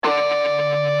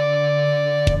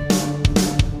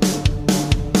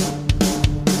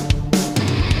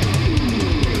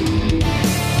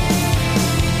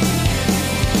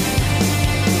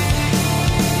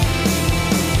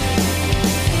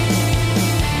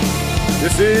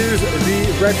This is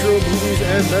the Retro Blues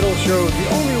and Metal Show, the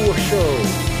only show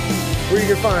where you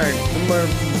can find the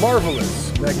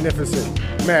marvelous, magnificent,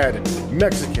 mad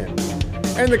Mexican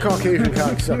and the Caucasian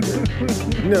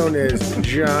cocksucker known as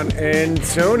John and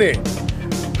Tony.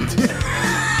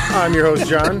 I'm your host,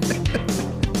 John,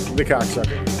 the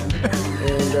cocksucker.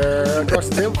 And across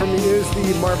the table from me is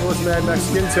the marvelous, mad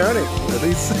Mexican Tony. Are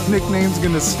these nicknames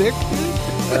going to stick?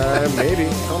 Maybe.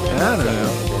 I don't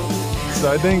know. So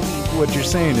I think what you're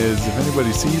saying is, if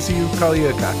anybody sees you, call you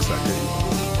a cocksucker.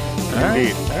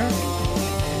 Indeed. All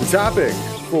right. The topic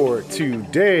for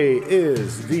today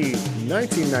is the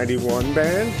 1991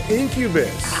 band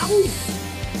Incubus. Ow.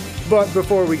 But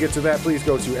before we get to that, please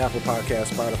go to Apple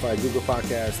Podcasts, Spotify, Google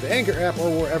Podcasts, the Anchor app, or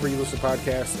wherever you listen to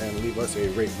podcasts, and leave us a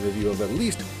rate and review of at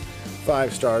least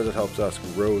 5 stars. It helps us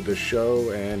grow the show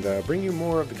and bring you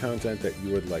more of the content that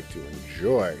you would like to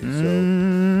enjoy.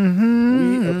 So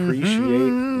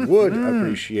we would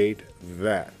appreciate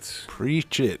that.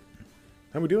 Preach it.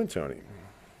 How we doing, Tony?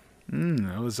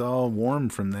 I was all warm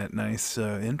from that nice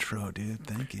intro, dude.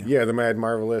 Thank you. Yeah, the mad,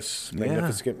 marvelous,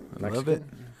 magnificent I love it.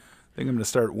 I think I'm going to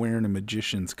start wearing a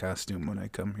magician's costume when I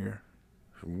come here.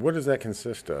 What does that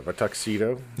consist of? A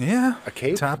tuxedo? Yeah. A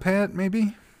cape? Top hat,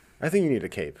 maybe? I think you need a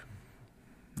cape.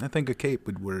 I think a cape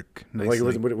would work nicely.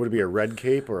 Like, would it be a red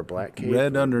cape or a black cape?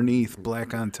 Red underneath,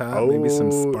 black on top, maybe some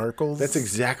sparkles. That's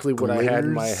exactly what I had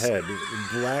in my head.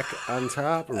 Black on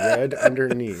top, red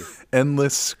underneath.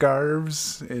 Endless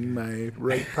scarves in my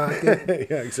right pocket.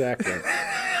 Yeah, exactly.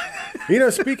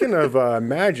 Speaking of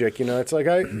magic, it's like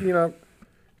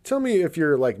tell me if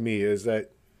you're like me, is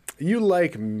that you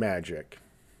like magic.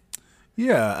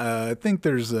 Yeah, I think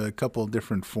there's a couple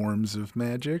different forms of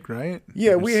magic, right?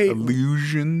 Yeah, there's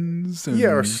illusions. And,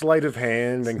 or sleight of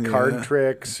hand and card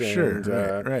tricks. And, sure,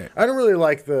 right. I don't really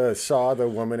like the saw the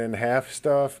woman in half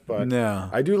stuff, but no.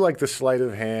 I do like the sleight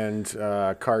of hand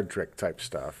card trick type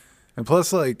stuff. And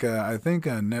plus, I think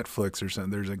on Netflix or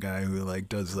something, there's a guy who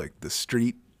does the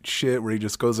street shit where he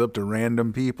just goes up to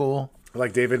random people.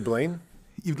 Like David Blaine?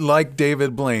 You like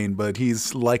David Blaine, but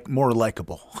he's more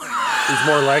likable. He's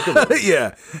more likable.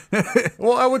 Yeah.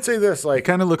 Well, I would say this, He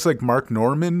kind of looks like Mark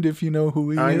Normand, if you know who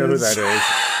he is. I know who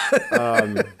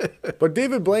that is. But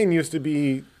David Blaine used to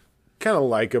be kind of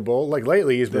likable. Like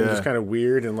lately, he's been just kind of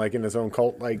weird and in his own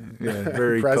cult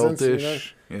very presence.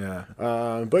 cultish. Yeah.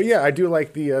 But yeah, I do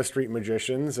like the street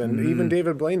magicians, and even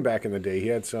David Blaine back in the day. He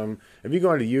had some. If you go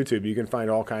onto YouTube, you can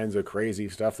find all kinds of crazy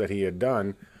stuff that he had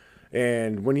done.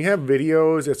 And when you have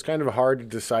videos, it's kind of hard to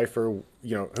decipher,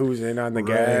 who's in on the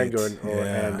gag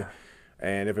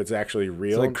and if it's actually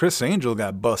real. It's like Chris Angel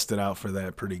got busted out for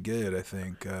that pretty good, I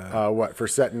think. What, for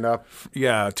setting up?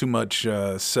 Yeah, too much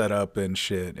setup and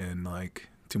shit, and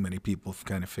too many people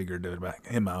kind of figured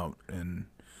him out. And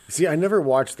see, I never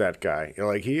watched that guy.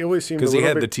 He always seemed because he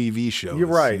had the TV show. You're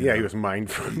right. Yeah, he was mind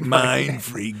freak. Mind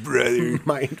freak, brother.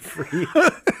 Mind freak.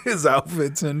 His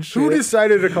outfits and shit. Who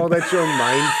decided to call that show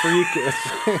Mind Freak?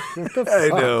 What the fuck? I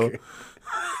know.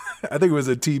 I think it was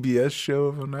a TBS show,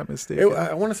 if I'm not mistaken.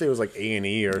 I want to say it was like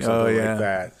A&E or something like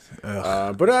that.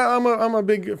 But I'm a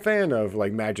big fan of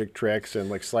magic tricks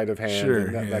and sleight of hand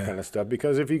and that kind of stuff,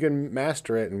 because if you can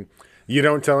master it and you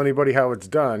don't tell anybody how it's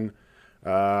done,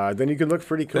 then you can look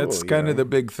pretty cool. That's kind of the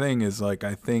big thing is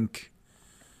I think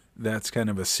that's kind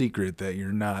of a secret that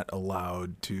you're not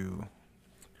allowed to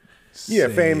Yeah,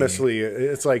 famously,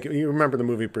 it's you remember the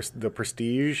movie The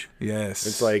Prestige? Yes.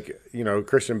 It's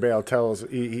Christian Bale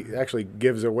he actually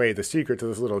gives away the secret to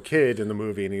this little kid in the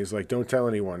movie, and he's like, don't tell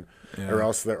anyone, or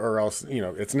else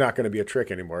it's not going to be a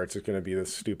trick anymore. It's just going to be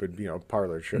this stupid,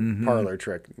 parlor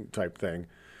trick type thing.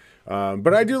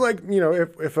 But I do like,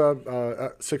 if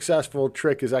a successful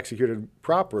trick is executed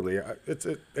properly,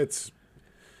 it's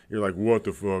you're like, what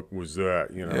the fuck was that?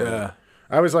 Yeah.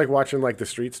 I was watching the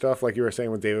street stuff, like you were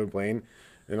saying with David Blaine,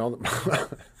 and all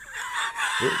the.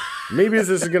 Maybe this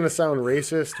is going to sound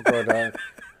racist, but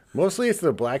mostly it's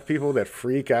the black people that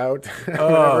freak out.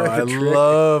 Oh, I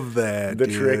love that. The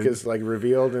trick is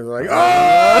revealed, and they're like,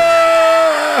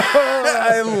 oh!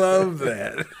 I love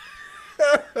that.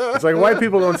 It's white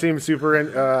people don't seem super,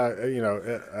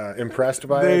 impressed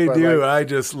by it. They do. I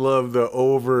just love the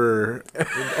over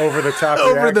the top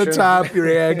over the top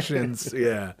reactions.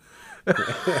 Yeah. And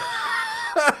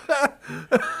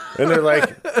they're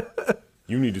like,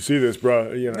 you need to see this,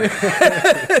 bro.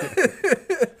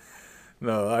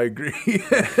 No, I agree.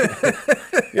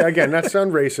 Yeah, again, that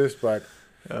sounds racist, but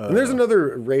and there's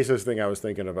another racist thing I was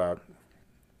thinking about.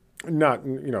 Not,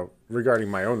 regarding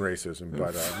my own racism,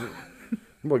 but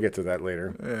we'll get to that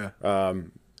later. Yeah.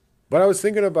 But I was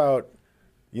thinking about,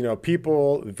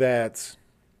 people that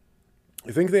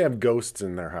I think they have ghosts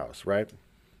in their house, right?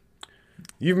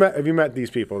 Have you met these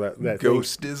people that think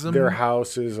Ghostism? their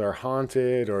houses are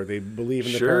haunted or they believe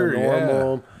in the Sure,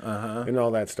 paranormal yeah. and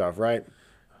all that stuff, right?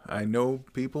 I know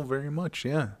people very much,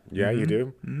 yeah. Yeah, you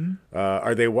do?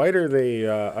 Are they white or are they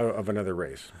of another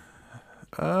race?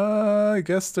 I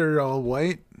guess they're all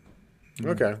white.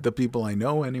 Okay. The people I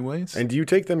know, anyways. And do you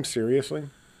take them seriously?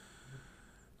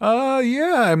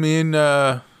 Yeah. I mean,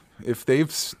 if they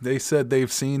said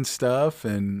they've seen stuff,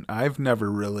 and I've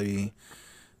never really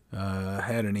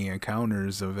had any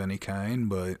encounters of any kind,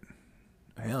 but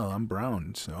hell, I'm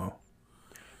brown, so.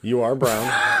 You are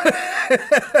brown.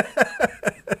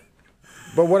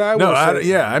 But what I No, will say...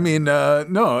 yeah, I mean,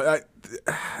 no,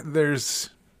 there's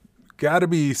got to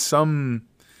be some...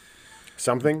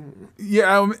 Something?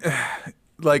 Yeah,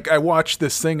 like I watched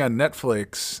this thing on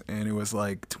Netflix, and it was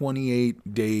like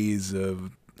 28 days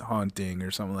of haunting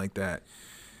or something like that.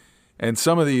 And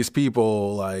some of these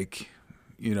people, like,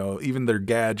 you know, even their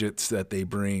gadgets that they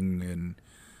bring and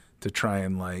to try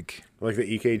and like the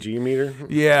EKG meter?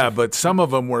 Yeah, but some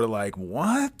of them were like,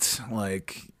 what?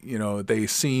 Like, you know, they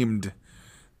seemed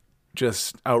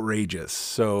just outrageous.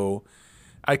 So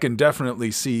I can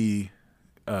definitely see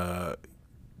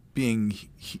being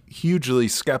hugely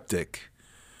skeptic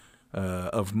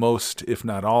of most, if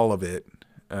not all of it.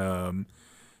 And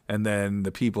then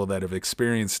the people that have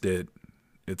experienced it,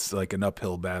 it's like an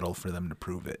uphill battle for them to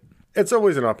prove it. It's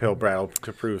always an uphill battle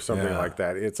to prove something like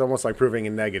that. It's almost like proving a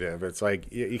negative. It's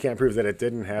like you can't prove that it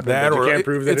didn't happen. But you can't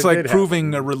prove that it's it like did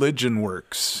proving happen. a religion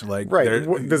works. Like, right?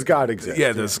 Does God exist? Yeah,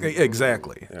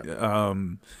 exactly. Yeah.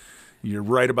 You're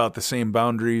right about the same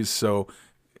boundaries, so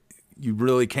you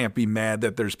really can't be mad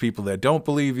that there's people that don't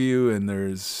believe you, and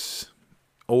there's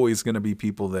always going to be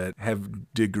people that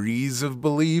have degrees of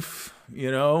belief.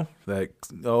 You know, that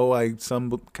I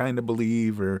some kind of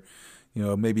believe, or you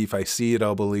know, maybe if I see it,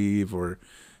 I'll believe, or,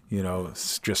 you know,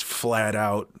 it's just flat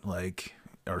out, like,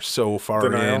 are so far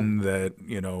Denial. in that,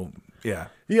 you know, yeah.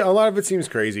 Yeah, a lot of it seems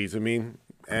crazy to me.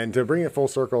 And to bring it full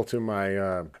circle to my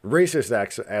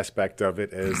racist aspect of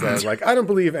it is that, like, I don't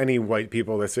believe any white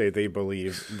people that say they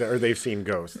believe or they've seen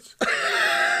ghosts.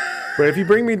 But if you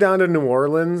bring me down to New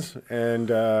Orleans and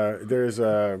there's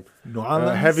a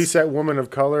heavyset woman of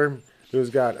color who's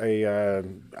got a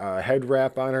head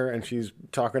wrap on her, and she's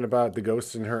talking about the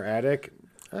ghosts in her attic,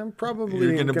 I'm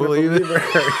probably going to believe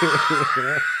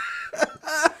her.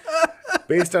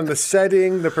 Based on the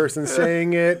setting, the person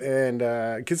saying it, and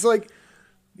because, like,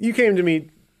 you came to me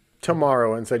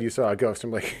tomorrow and said you saw a ghost.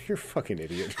 I'm like, you're a fucking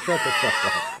idiot. Shut the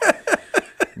fuck up.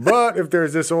 But if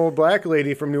there's this old black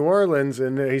lady from New Orleans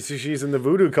and she's in the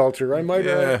voodoo culture, I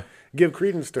might give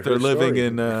credence to her. They're living story.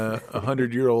 in a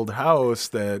 100-year-old house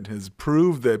that has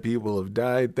proved that people have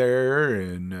died there,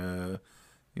 and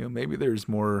you know, maybe there's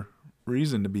more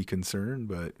reason to be concerned,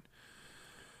 but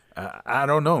I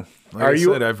don't know. Like I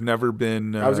said, I've never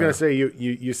been. I was going to say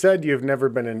you said you've never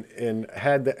been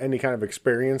had any kind of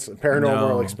experience,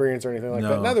 paranormal experience or anything like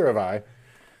that. Neither have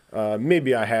I.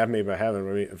 Maybe I have, maybe I haven't.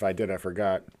 Maybe if I did, I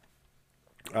forgot.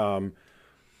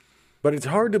 But it's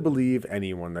hard to believe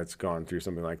anyone that's gone through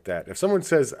something like that. If someone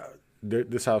says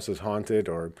this house is haunted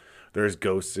or there's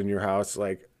ghosts in your house,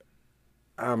 like,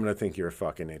 I'm going to think you're a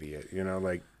fucking idiot. You know,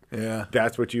 like, yeah,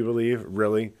 that's what you believe?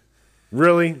 Really?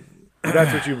 Really?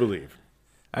 That's what you believe?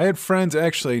 I had friends,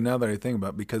 actually, now that I think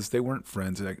about it, because they weren't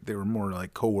friends. They were more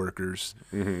like coworkers.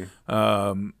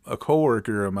 Mm-hmm. A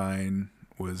coworker of mine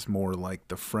was more like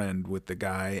the friend with the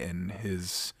guy and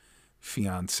his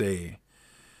fiancée.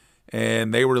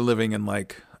 And they were living in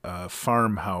like a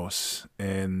farmhouse,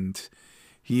 and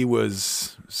he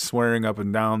was swearing up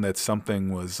and down that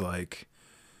something was like,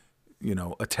 you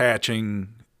know, attaching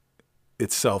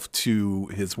itself to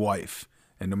his wife.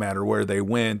 And no matter where they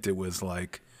went, it was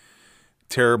like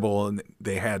terrible. And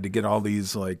they had to get all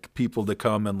these like people to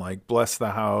come and like bless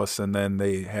the house. And then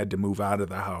they had to move out of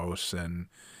the house. And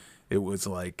it was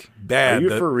like bad. Are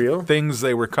you for real? Things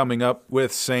they were coming up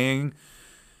with saying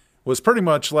was pretty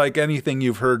much like anything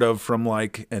you've heard of from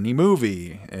like any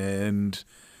movie. And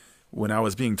when I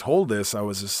was being told this, I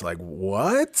was just like,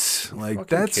 what? Like,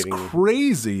 that's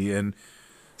crazy. And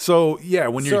so, yeah,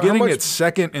 when you're getting it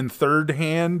second and third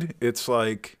hand, it's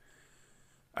like,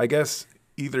 I guess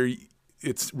either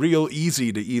it's real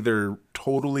easy to either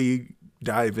totally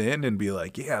dive in and be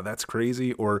like, yeah, that's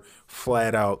crazy, or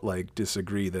flat out like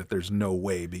disagree that there's no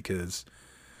way because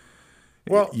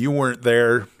you weren't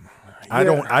there.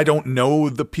 Yeah. I don't know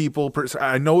the people.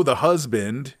 I know the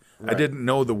husband. Right. I didn't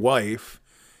know the wife,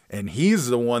 and he's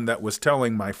the one that was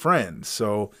telling my friends.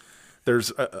 So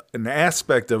there's an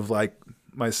aspect of like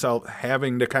myself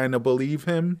having to kind of believe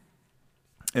him.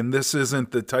 And this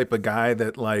isn't the type of guy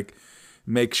that like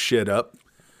makes shit up.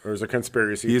 Or is a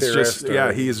conspiracy He's theorist.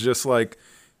 just he's just like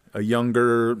a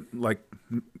younger like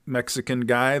Mexican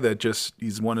guy that just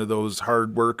he's one of those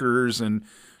hard workers and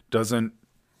doesn't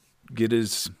get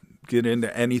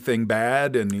into anything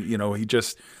bad, and you know,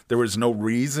 there was no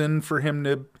reason for him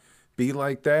to be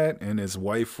like that, and his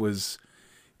wife was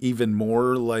even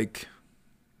more like,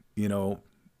 you know,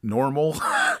 normal.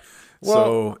 Well,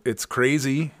 so it's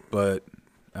crazy, but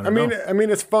I don't know. I mean,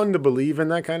 it's fun to believe in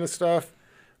that kind of stuff,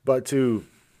 but to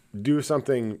do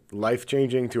something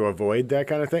life-changing to avoid that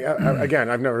kind of thing. Again,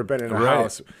 I've never been in a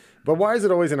house, but why is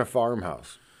it always in a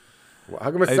farmhouse?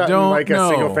 How come it's not in like a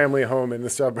single-family home in the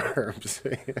suburbs?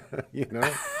 You know.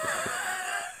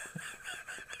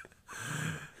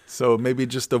 So maybe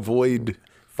just avoid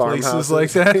places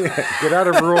like that. Get out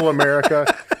of rural America,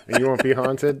 and you won't be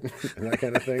haunted, and that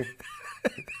kind of thing.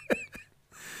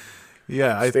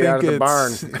 Yeah, I Stay think out of the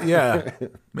barn. Yeah,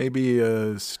 maybe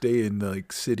stay in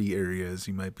like city areas.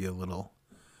 You might be a little.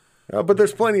 But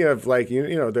there's plenty of like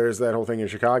you know there's that whole thing in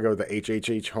Chicago, the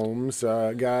HHH Holmes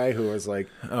guy who was like,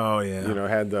 oh yeah, you know,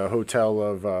 had the hotel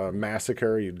of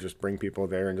massacre. You just bring people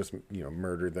there and just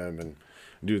murder them and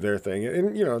do their thing.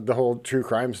 And you know the whole true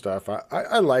crime stuff.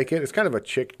 I like it. It's kind of a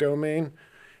chick domain,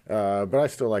 but I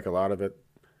still like a lot of it.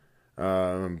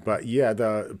 But yeah,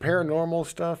 the paranormal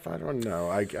stuff, I don't know.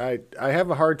 I have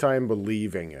a hard time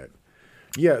believing it.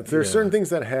 Yeah, there's certain things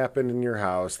that happen in your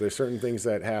house. There's certain things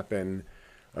that happen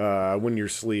when you're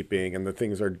sleeping and the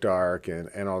things are dark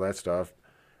and all that stuff.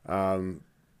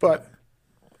 But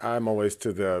I'm always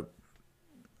to the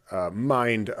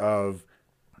mind of,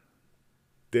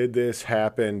 did this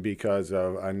happen because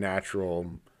of a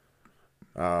natural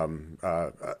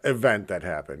event that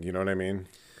happened? You know what I mean?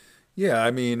 Yeah,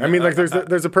 I mean, like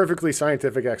there's a perfectly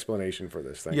scientific explanation for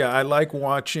this thing. Yeah, I like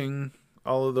watching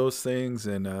all of those things,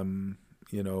 and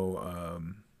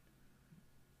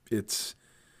it's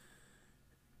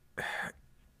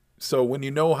so when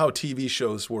you know how TV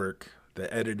shows work,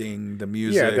 the editing, the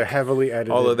music, the heavily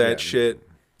edited, all of that shit,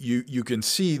 you can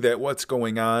see that what's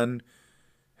going on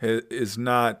is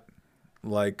not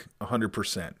like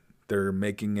 100%. They're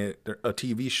making it a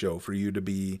TV show for you to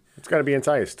be. It's got to be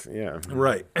enticed. Yeah.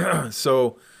 Right.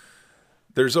 So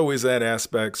there's always that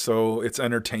aspect. So it's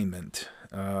entertainment.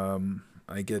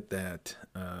 I get that.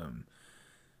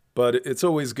 But it's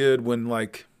always good when,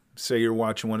 like, say you're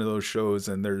watching one of those shows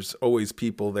and there's always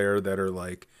people there that are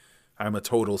like, I'm a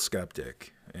total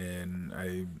skeptic and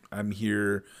I'm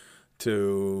here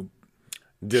to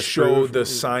show the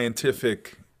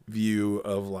scientific view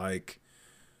of like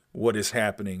what is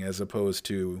happening, as opposed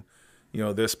to,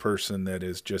 this person that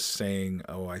is just saying,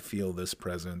 oh, I feel this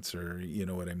presence, or you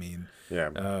know what I mean? Yeah.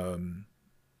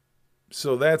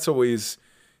 So that's always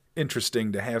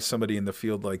interesting to have somebody in the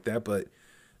field like that. But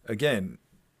again,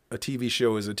 a TV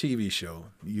show is a TV show.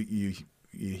 You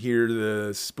hear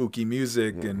the spooky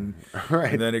music and,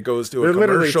 right. and then it goes to a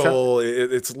commercial.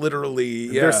 It's literally,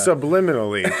 they're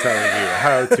subliminally telling you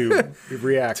how to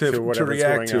react to whatever's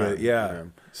going on. It. Yeah.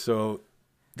 So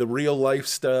the real life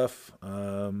stuff,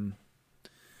 like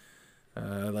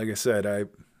I said,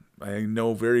 I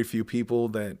know very few people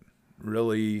that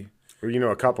really. Or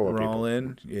a couple of people. All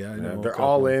in. Yeah, I know. They're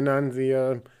all in on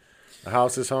the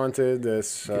house is haunted.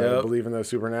 This believe in the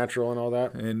supernatural and all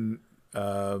that. And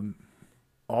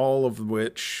all of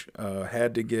which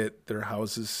had to get their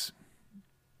houses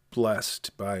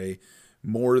blessed by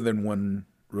more than one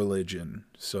religion.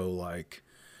 So like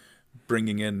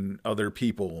bringing in other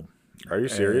people. Are you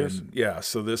serious? And, yeah.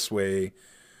 So this way,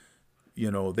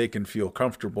 they can feel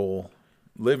comfortable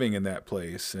living in that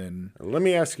place. And let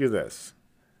me ask you this.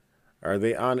 Are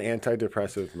they on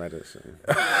antidepressive medicine?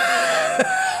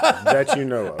 That you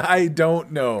know of? I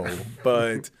don't know,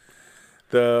 but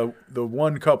the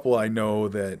one couple I know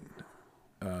that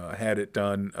had it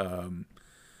done,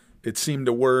 it seemed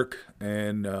to work,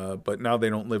 and but now they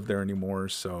don't live there anymore.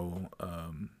 So,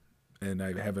 and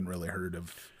I haven't really heard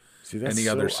of any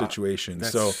other situation.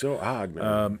 That's so odd,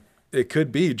 man. It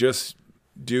could be just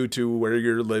due to where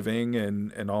you're living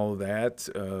and all of that,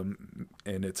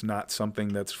 and it's not something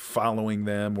that's following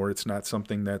them, or it's not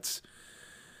something that's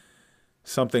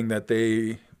something that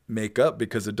they make up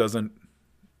because it doesn't,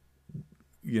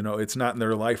 it's not in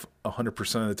their life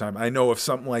 100% of the time. I know if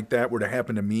something like that were to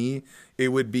happen to me, it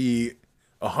would be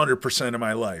 100% of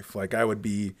my life. Like I would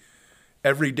be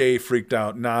every day freaked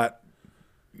out, not,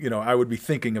 I would be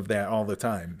thinking of that all the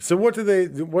time. So what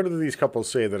do these couples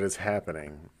say that is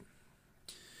happening?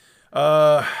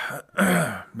 Man,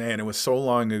 it was so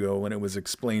long ago when it was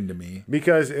explained to me.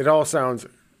 Because it all sounds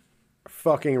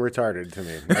fucking retarded to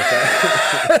me.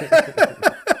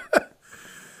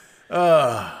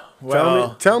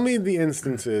 Well, tell me the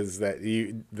instances that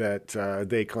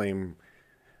they claim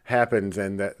happened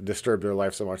and that disturbed their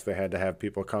life so much they had to have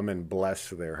people come and bless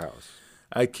their house.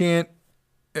 I can't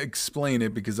explain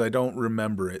it because I don't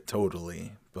remember it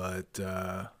totally, but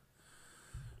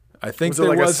I think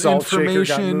there was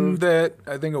information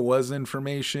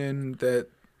that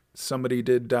somebody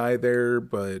did die there,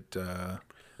 but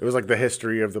it was like the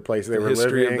history of the place they were living. The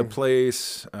history of the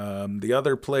place,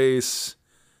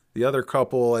 the other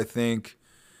couple. I think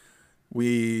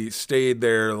we stayed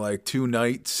there like 2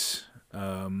 nights,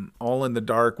 all in the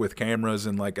dark with cameras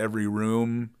in like every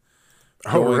room.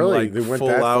 Oh, really? Like they went full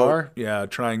that out, far? Yeah,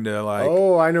 trying to like...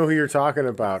 Oh, I know who you're talking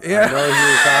about. Yeah. I know who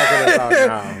you're talking about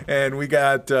now. And we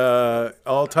got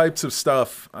all types of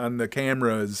stuff on the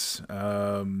cameras.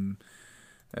 Now,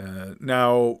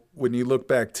 when you look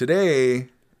back today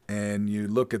and you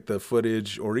look at the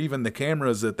footage or even the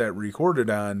cameras that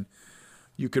recorded on,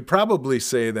 you could probably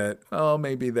say that, oh,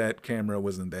 maybe that camera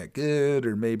wasn't that good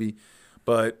or maybe...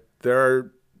 But there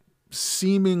are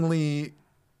seemingly...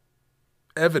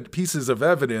 pieces of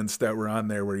evidence that were on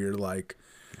there where you're like,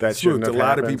 that shouldn't have a lot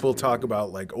happened. of people talk about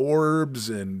like orbs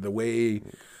and the way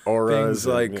auras things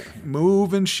like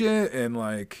move and shit, and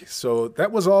like, so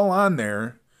that was all on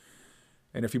there.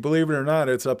 And if you believe it or not,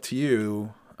 it's up to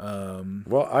you.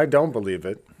 Well, I don't believe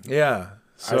it. Yeah.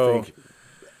 So I think,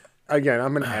 again,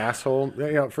 I'm an asshole.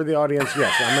 You know, for the audience,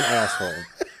 yes, I'm an asshole.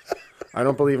 I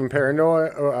don't believe in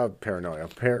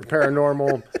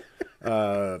paranormal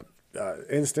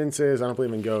instances. I don't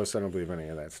believe in ghosts. I don't believe any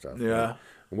of that stuff. Yeah.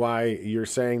 Why you're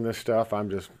saying this stuff, I'm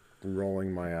just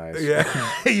rolling my eyes. Yeah,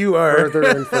 you are. Further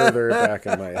and further back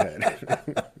in my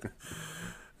head.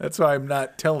 That's why I'm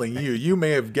not telling you. You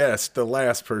may have guessed the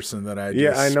last person that I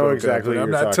just I know spoke exactly. Of,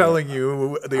 but I'm not telling you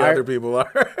who the other people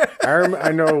are.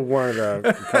 I know one of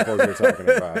the couples you're talking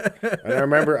about,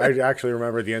 and I actually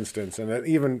remember the instance, and that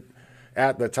even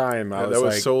at the time I was that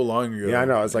was like, so long ago. Yeah, I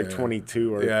know. I was like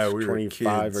 22 or we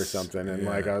 25 or something, and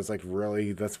like I was like,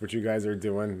 really, that's what you guys are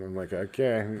doing? I'm like,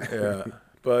 okay. Yeah,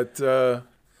 but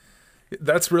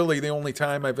that's really the only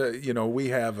time we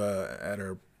have at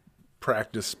our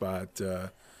practice spot.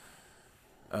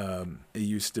 It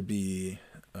used to be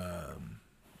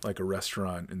like a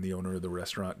restaurant, and the owner of the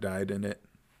restaurant died in it,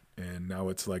 and now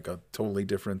it's like a totally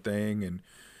different thing. And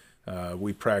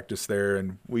we practice there,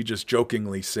 and we just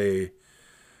jokingly say,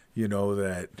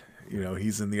 that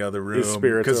he's in the other room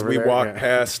because we walk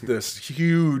past this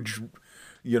huge,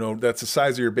 that's the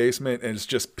size of your basement, and it's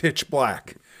just pitch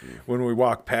black. When we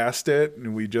walk past it,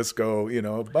 and we just go,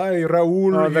 bye,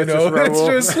 Raul.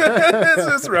 Just Raul. It's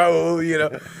just Raul.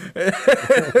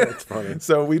 That's funny.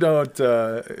 So we don't.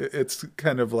 It's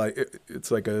kind of like it's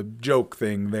like a joke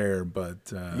thing there,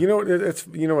 but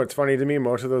what's funny to me?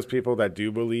 Most of those people that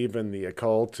do believe in the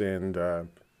occult and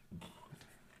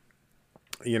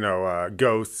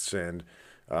ghosts and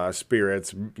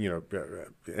spirits,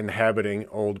 inhabiting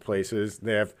old places,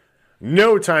 they have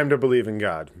no time to believe in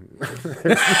God.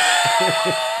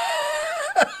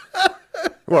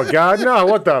 Well, God, no.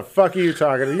 What the fuck are you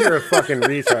talking about? You're a fucking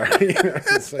retard.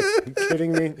 It's like, are you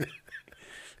kidding me?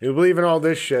 You believe in all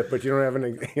this shit, but you don't have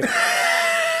any.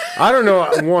 I don't know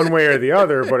one way or the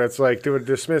other, but it's like to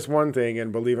dismiss one thing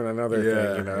and believe in another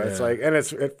thing. It's like, and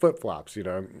it flip flops.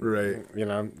 Right.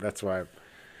 That's why.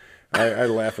 I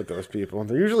laugh at those people.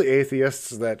 They're usually atheists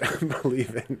that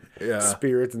believe in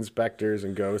spirits and specters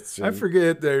and ghosts. And... I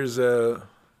forget there's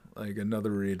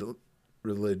another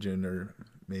religion or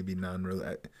maybe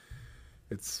non-religion.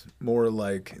 It's more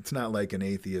like, it's not like an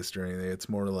atheist or anything. It's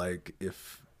more like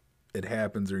if it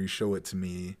happens or you show it to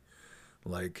me,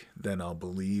 like then I'll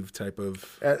believe type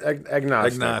of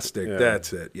agnostic. Yeah.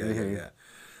 That's it. Yeah.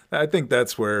 I think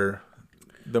that's where.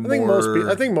 I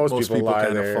think most people lie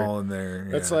kind there. of fall in there.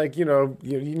 Yeah. It's like, no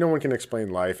one can explain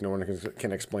life, no one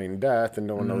can explain death, and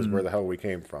no one knows where the hell we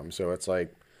came from. So it's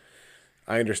like,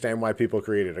 I understand why people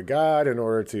created a God in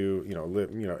order to, live,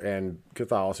 and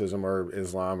Catholicism or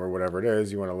Islam or whatever it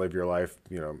is, you want to live your life,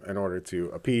 in order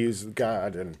to appease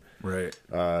God and, right.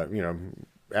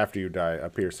 After you die,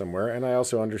 appear somewhere. And I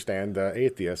also understand the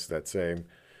atheists that say,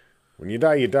 when you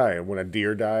die, you die. When a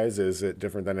deer dies, is it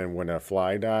different than when a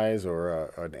fly dies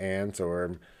or an ant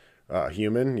or a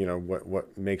human?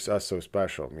 What makes us so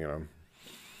special,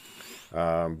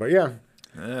 But yeah,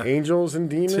 angels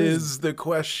and demons. 'Tis the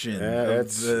question.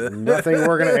 It's nothing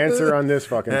we're going to answer on this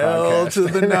fucking hell podcast. To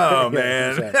the no,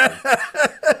 man. Exactly.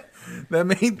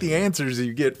 That ain't the answers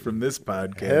you get from this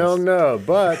podcast. Hell no,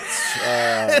 but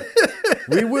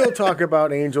we will talk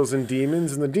about angels and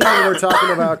demons, and the demon we're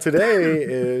talking about today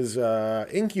is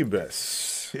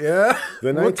Incubus. Yeah.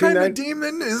 The What kind of 1990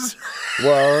 demon is?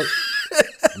 Well,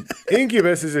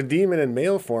 Incubus is a demon in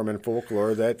male form in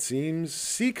folklore that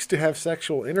seeks to have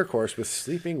sexual intercourse with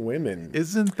sleeping women.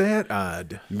 Isn't that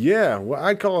odd? Yeah, well,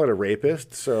 I'd call it a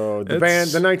rapist. So the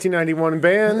It's- 1991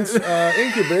 band's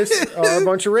Incubus are a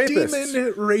bunch of rapists.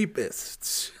 Demon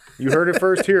rapists. You heard it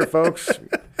first here, folks.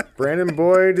 Brandon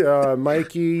Boyd,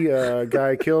 Mikey,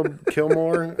 Guy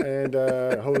Kilmore, and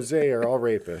Jose are all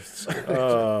rapists.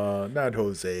 Not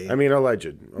Jose. I mean,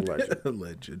 alleged.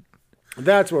 Alleged.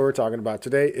 That's what we're talking about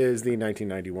today is the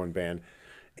 1991 band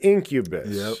Incubus.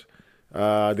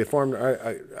 Yep. They formed,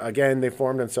 again, they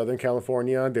formed in Southern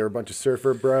California. They were a bunch of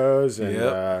surfer bros.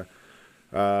 And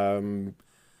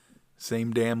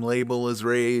Same damn label as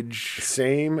Rage.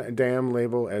 same damn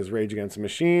label as Rage Against the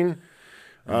Machine.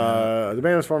 The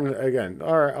band was formed again.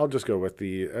 All right, I'll just go with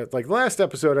the like last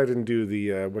episode. I didn't do the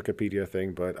Wikipedia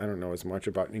thing, but I don't know as much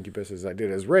about Incubus as I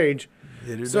did as Rage.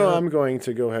 So I'm going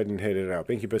to go ahead and hit it up.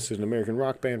 Incubus is an American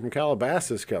rock band from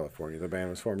Calabasas, California. The band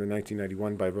was formed in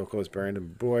 1991 by vocalist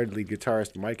Brandon Boyd, lead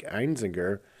guitarist Mike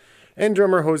Einziger, and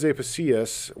drummer Jose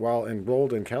Pasillas while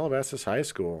enrolled in Calabasas High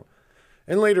School,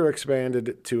 and later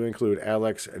expanded to include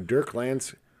Alex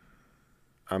Dirklance.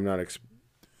 I'm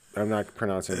not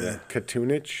pronouncing that.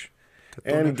 Katunich.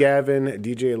 And Gavin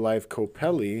DJ Life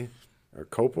Copelli, or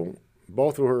Copel,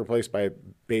 both who were replaced by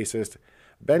bassist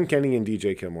Ben Kenny and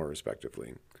DJ Kilmore,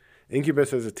 respectively.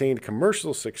 Incubus has attained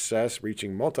commercial success,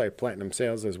 reaching multi-platinum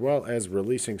sales, as well as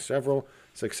releasing several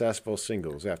successful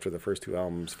singles. After the first two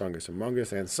albums, Fungus Among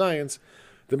Us and Science,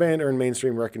 the band earned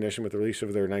mainstream recognition with the release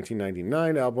of their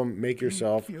 1999 album, Make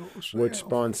Yourself, which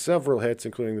spawned several hits,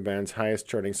 including the band's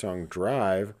highest-charting song,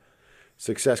 Drive.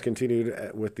 Success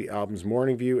continued with the albums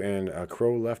Morning View and A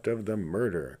Crow Left of the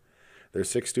Murder. Their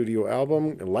sixth studio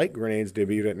album, Light Grenades,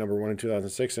 debuted at number 1 in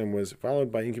 2006 and was followed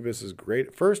by Incubus's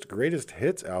first greatest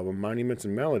hits album, Monuments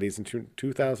and Melodies, in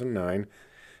 2009,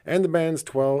 and the band's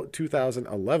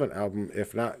 2011 album,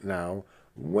 If Not Now,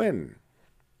 When.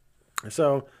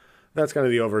 So that's kind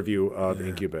of the overview of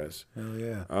Incubus. Hell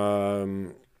yeah.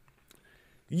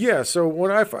 Yeah, so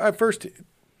when I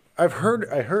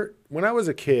heard when I was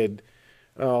a kid,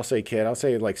 I'll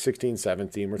say like 16,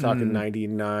 17. We're talking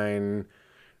 99,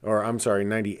 or I'm sorry,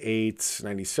 98,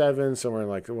 97, somewhere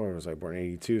like, when was I born?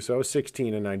 82. So I was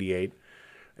 16 in 98.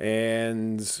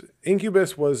 And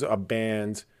Incubus was a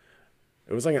band.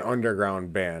 It was like an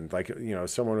underground band. Like,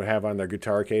 someone would have on their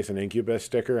guitar case an Incubus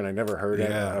sticker, and I never heard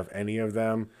of any of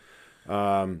them.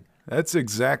 That's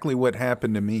exactly what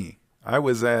happened to me. I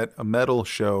was at a metal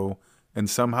show and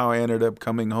somehow I ended up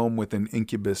coming home with an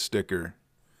Incubus sticker.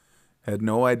 Had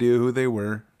no idea who they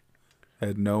were.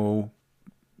 Had no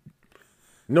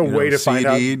way to CD,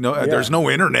 find out. There's no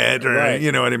internet, or Right.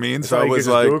 you know what I mean. That's So how I you was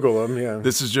could like, just Google them. Yeah.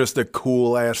 this is just a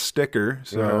cool ass sticker.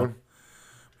 So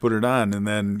put it on, and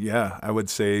then I would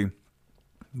say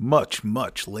much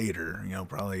later,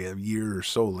 probably a year or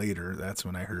so later, that's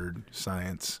when I heard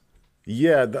Science.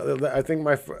 Yeah, I think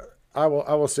I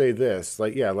will say this,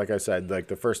 like I said, like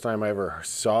the first time I ever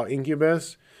saw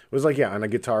Incubus was like on a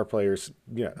guitar player's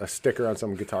a sticker on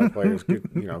some guitar player's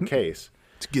case.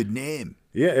 It's a good name.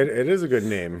 Yeah, it is a good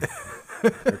name.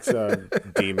 It's a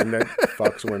demon that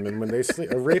fucks women when they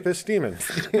sleep. A rapist demon.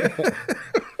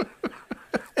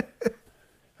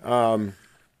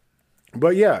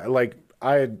 But yeah, like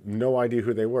I had no idea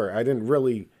who they were. I didn't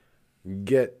really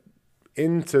get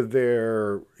into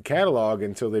their catalog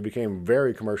until they became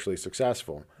very commercially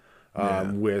successful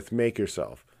with Make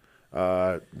Yourself.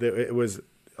 It was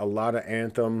a lot of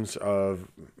anthems of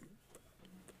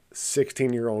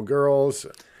 16-year-old girls.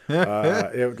 I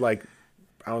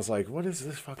was like, what is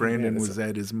this fucking Brandon band? was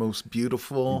at his most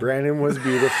beautiful. Brandon was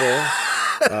beautiful.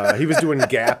 He was doing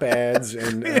Gap ads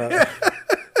and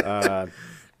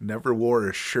never wore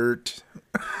a shirt.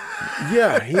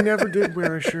 yeah, he never did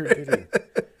wear a shirt, did he?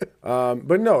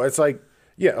 But no, it's like,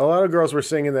 a lot of girls were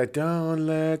singing that "Don't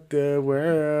Let the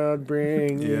World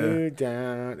Bring You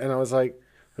Down," and I was like,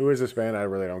 who is this band? I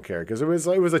really don't care, because it was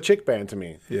a chick band to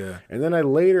me. Yeah. And then I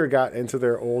later got into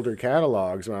their older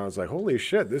catalogs when I was like, holy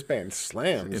shit, this band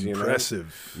slams.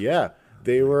 Impressive. Yeah,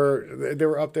 they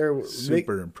were up there.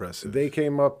 Super impressive. They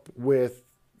came up with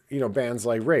bands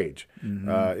like Rage. In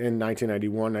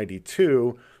 1991,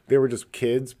 92, they were just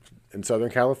kids in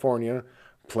Southern California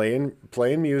playing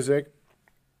music.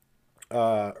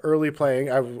 Early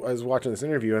playing. I was watching this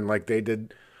interview, and like they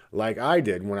did. Like I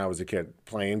did when I was a kid,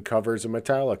 playing covers of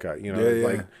Metallica,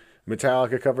 like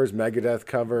Metallica covers, Megadeth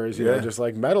covers, just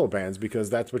like metal bands, because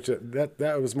that's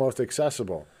that was most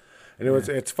accessible. And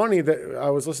it's funny that I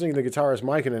was listening to the guitarist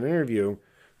Mike in an interview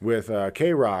with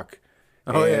K-Rock,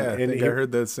 Oh, yeah. I think I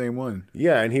heard that same one.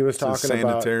 Yeah, and he was talking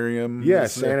about... Sanitarium. Yeah,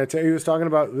 sanitarium. He was talking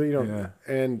about,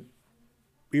 and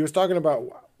he was talking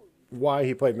about why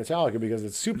he played Metallica, because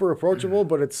it's super approachable,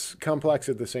 but it's complex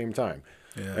at the same time.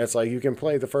 Yeah. It's like you can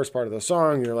play the first part of the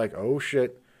song, and you're like, oh,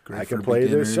 shit, I can play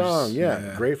this song.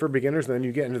 Yeah, great for beginners. And then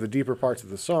you get into the deeper parts of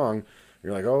the song,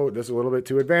 you're like, oh, this is a little bit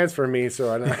too advanced for me,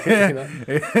 so I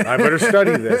better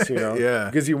study this,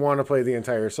 because you want to play the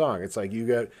entire song. It's like you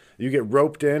get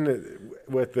roped in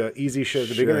with the easy shit at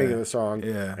the beginning of the song,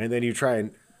 and then you try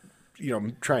and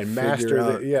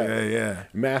master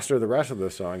master the rest of the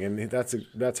song, and that's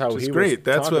how he was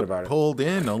talking about it. Pulled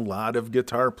in a lot of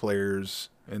guitar players,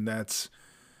 and that's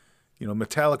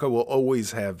Metallica will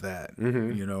always have that.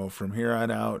 From here on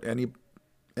out,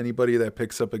 anybody that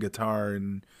picks up a guitar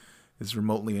and is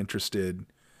remotely interested,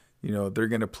 they're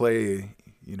gonna play,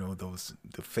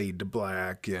 the Fade to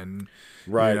Black and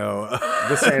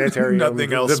the Sanitarium,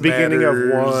 nothing else, the beginning of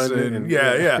one, and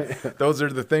those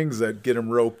are the things that get them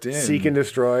roped in. Seek and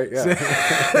Destroy,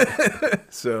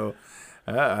 So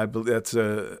I believe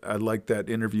I like that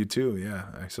interview too. Yeah,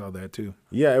 I saw that too.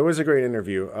 Yeah, it was a great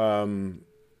interview.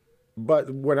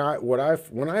 But when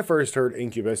I first heard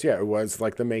Incubus, it was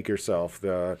like the Make Yourself,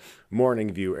 the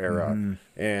Morning View era.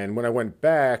 And when I went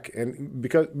back, and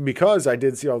because I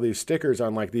did see all these stickers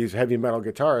on like these heavy metal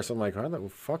guitarists, I'm like, how the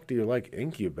fuck do you like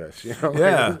Incubus?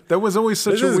 That was always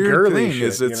such a weird thing.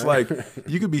 Shit, it's like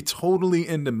you could be totally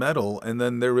into metal, and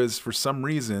then there was, for some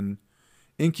reason,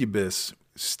 Incubus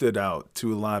stood out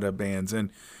to a lot of bands.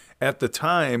 And at the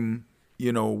time,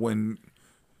 when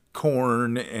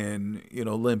Korn and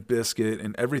Limp Bizkit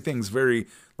and everything's very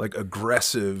like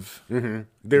aggressive.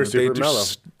 They're super mellow.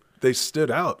 They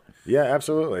stood out. Yeah,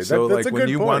 absolutely. So that's like a when good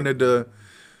you point.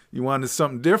 wanted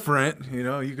something different,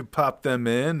 you could pop them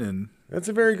in, and that's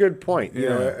a very good point.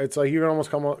 It's like you can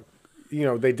almost come up.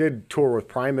 They did tour with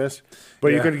Primus, but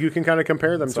you can kind of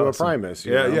compare them to awesome. A Primus.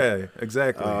 Yeah,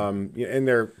 exactly. In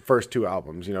their first two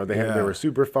albums, they were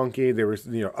super funky. They were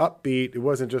upbeat. It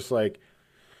wasn't just like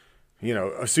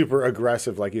a super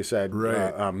aggressive, like you said,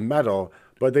 metal.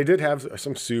 But they did have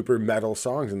some super metal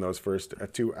songs in those first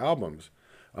two albums.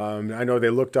 I know they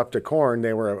looked up to Korn.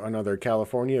 They were another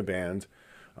California band.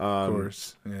 Of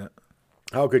course, yeah.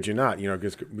 How could you not?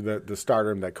 Because the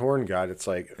stardom that Korn got, it's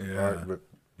like,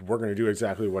 we're going to do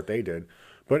exactly what they did.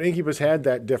 But Incubus had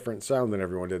that different sound than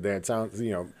everyone did. They had sounds,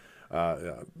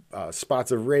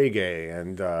 spots of reggae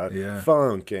and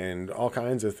funk and all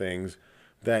kinds of things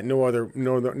that no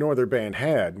other band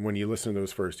had when you listen to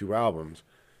those first two albums.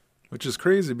 Which is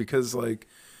crazy because like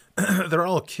they're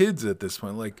all kids at this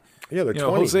point. Like they're 20.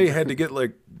 Jose had to get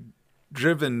like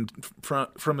driven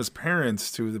from his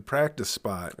parents to the practice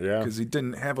spot because he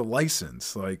didn't have a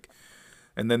license. Like,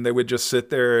 and then they would just sit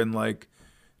there and like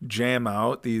jam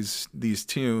out these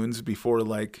tunes before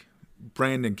like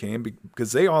Brandon came,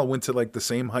 because they all went to like the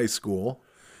same high school.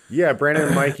 Yeah, Brandon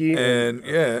and Mikey and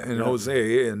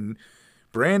Jose and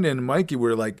Brandon and Mikey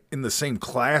were like in the same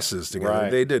classes together. Right.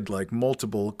 They did like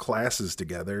multiple classes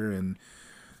together. And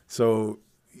so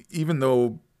even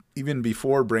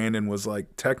before Brandon was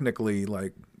like technically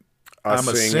like, I'm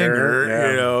a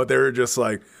singer, they were just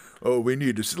like, oh, we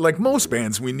need to, like most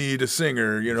bands, we need a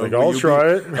singer, Like, I'll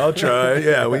try it. I'll try.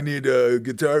 Yeah, we need a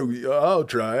guitar. I'll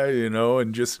try,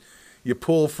 and just you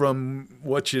pull from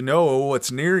what what's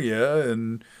near you.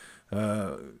 And,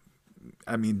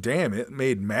 I mean, damn, it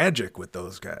made magic with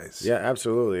those guys. Yeah,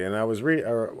 absolutely. And I was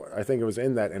I think it was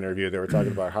in that interview, they were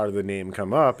talking about how did the name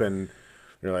come up, and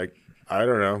you're like, I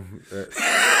don't know.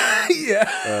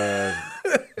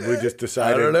 We just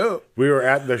decided. I don't know. We were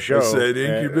at the show. I said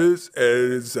Incubus,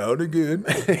 and it sounded good.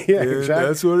 Yeah, exactly.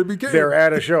 That's what it became. They were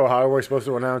at a show. How are we supposed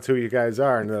to announce who you guys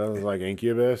are? And then I was like,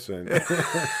 Incubus, and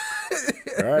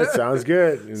all right, sounds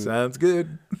good. And sounds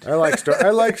good. I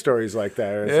like stories like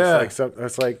that. It's just like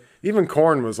it's like even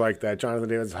Korn was like that. Jonathan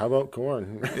Davis, how about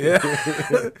Korn? Yeah,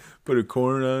 put a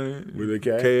Korn on it with a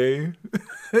K.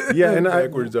 Yeah, and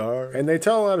backwards R. And they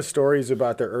tell a lot of stories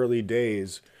about their early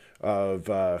days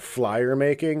of flyer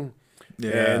making.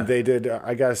 Yeah, and they did.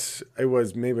 I guess it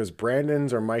was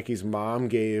Brandon's or Mikey's mom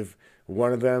gave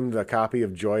one of them the copy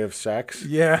of Joy of Sex.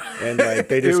 Yeah. And like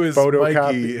they just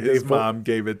photocopied. His mom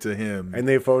gave it to him. And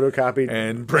they photocopied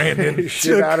and Brandon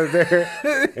shit out of there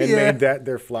and made that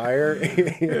their flyer.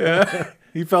 Yeah.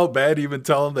 He felt bad even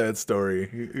telling that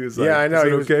story. He was like, I know.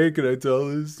 Is it okay? Can I tell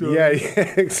this story? Yeah,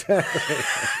 exactly.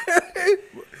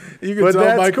 You can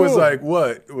tell Mike was like,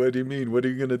 what? What do you mean? What are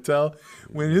you going to tell?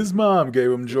 When his mom gave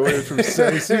him Joy from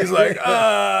Sex, he's like,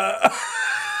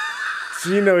 So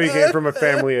you know he came from a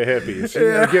family of hippies.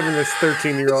 You're giving this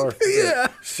 13-year-old,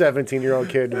 17-year-old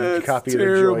kid a copy of The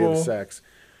Joy of Sex.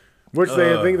 Which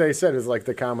they think they said is like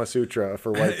the Kama Sutra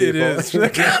for white people. It is the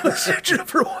Kama Sutra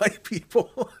for white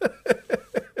people.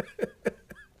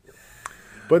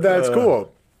 But that's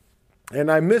cool.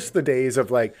 And I miss the days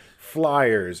of like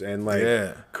flyers and like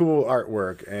cool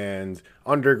artwork and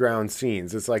underground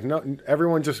scenes. It's like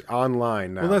everyone just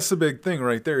online now. Well, that's the big thing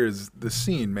right there is the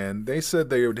scene, man. They said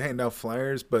they would hand out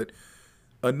flyers, but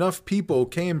enough people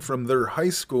came from their high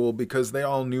school because they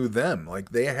all knew them.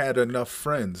 Like they had enough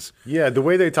friends. Yeah, the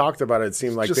way they talked about it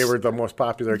seemed like they were the most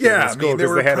popular kid in school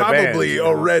because they had a band. Probably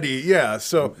already. Yeah,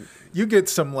 so you get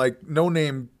some like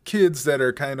no-name kids that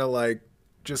are kind of like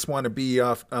just want to be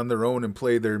off on their own and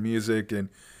play their music, and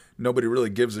nobody really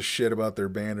gives a shit about their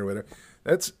band or whatever.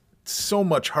 That's so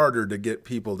much harder to get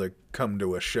people to come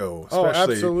to a show.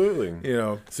 Absolutely. You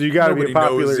know, so you got to be a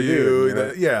popular dude. You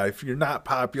know? Yeah, if you're not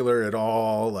popular at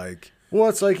all, like. Well,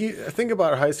 it's like think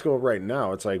about high school right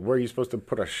now. It's like where are you supposed to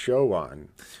put a show on?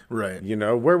 Right. You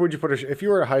know, where would you put if you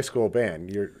were a high school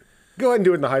band? Go ahead and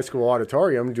do it in the high school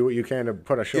auditorium. Do what you can to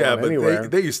put a show on anywhere. Yeah,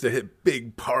 but they used to hit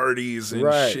big parties and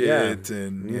shit,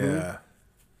 and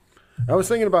I was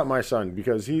thinking about my son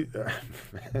because he.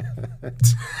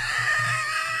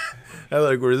 I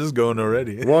like where's this going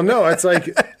already? Well, no, it's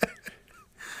like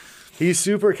he's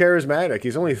super charismatic.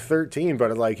 He's only 13,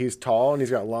 but like he's tall and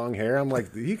he's got long hair. I'm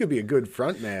like, he could be a good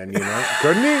front man, you know?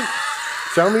 Couldn't he?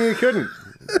 Tell me he couldn't.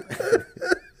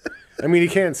 I mean, he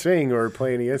can't sing or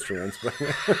play any instruments,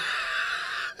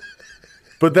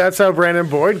 but that's how Brandon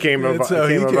Boyd came about.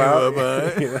 You know?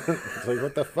 It's like,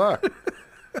 what the fuck?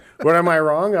 What, am I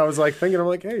wrong? I was like thinking, I'm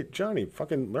like, hey, Johnny,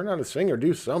 fucking learn how to sing or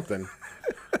do something.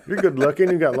 You're good looking.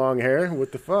 You got long hair.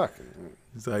 What the fuck?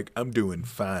 He's like, I'm doing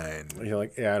fine. You're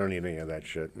like, yeah, I don't need any of that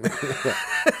shit.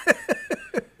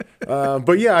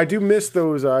 But yeah, I do miss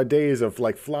those days of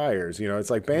like flyers. You know, it's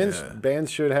like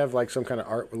bands should have like some kind of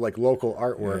art, like local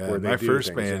artwork where they my do first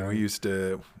things, band, you know? we used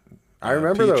to. I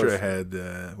remember Petra those. had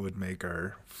would make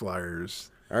our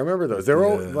flyers. I remember those. They're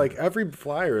all like every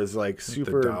flyer is like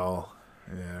super. The doll.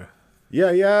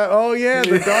 Yeah. Yeah. Oh yeah,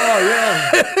 the doll.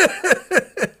 Yeah.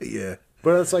 Yeah.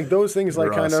 But it's like those things,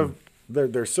 like kind awesome.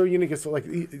 of, they're so unique. It's like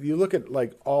you look at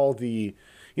like all the,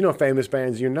 famous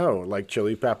bands, like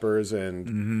Chili Peppers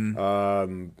and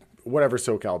whatever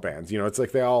SoCal bands. It's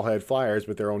like they all had flyers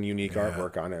with their own unique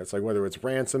artwork on it. It's like whether it's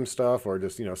Ransom stuff or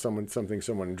just something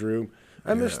someone drew.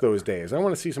 I miss those days. I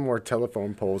want to see some more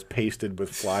telephone poles pasted with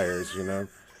flyers.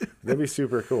 That'd be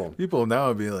super cool. People now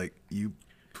would be like, you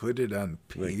put it on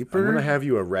paper? Like, I'm gonna have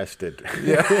you arrested.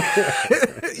 Yeah.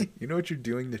 You know what you're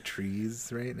doing to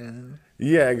trees right now?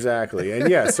 Yeah, exactly. And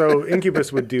yeah, so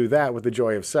Incubus would do that with The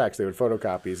Joy of Sex. They would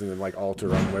photocopies and then like alter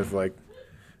them with like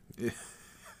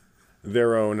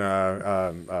their own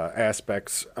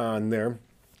aspects on there.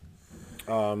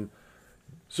 So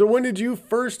when did you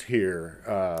first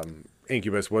hear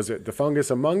Incubus? Was it The Fungus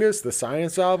Among Us, the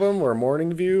Science album, or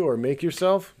Morning View, or Make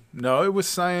Yourself? No, it was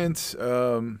Science.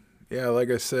 Yeah, like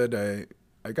I said,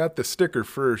 I got the sticker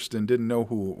first and didn't know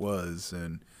who it was,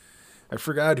 and I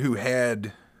forgot who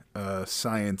had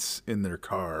Science in their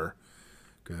car,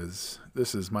 because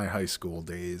this is my high school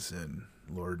days, and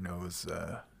Lord knows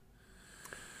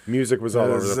music was all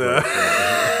over the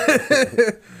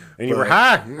place. And you were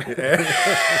high.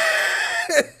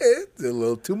 It's a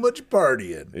little too much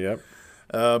partying. Yep.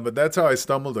 But that's how I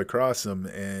stumbled across them,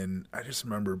 and I just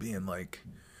remember being like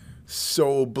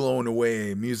so blown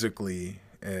away musically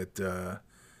at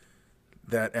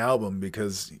that album,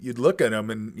 because you'd look at them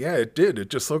and it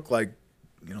just looked like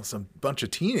some bunch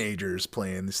of teenagers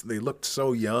playing. They looked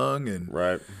so young, and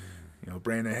right.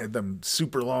 Brandon had them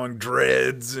super long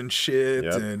dreads and shit,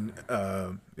 Yep. and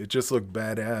it just looked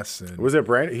badass. And Was it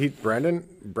Brandon?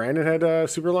 Brandon had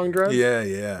super long dreads?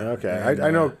 yeah. Okay. And, I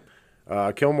know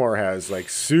Kilmore has like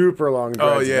super long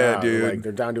dreads. Oh yeah, now. dude. Like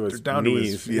they're down to his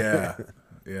knees. Yeah.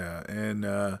 And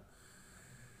I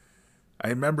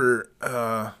remember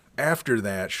after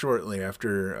that, shortly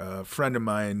after, a friend of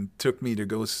mine took me to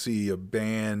go see a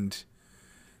band.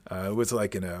 It was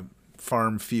like in a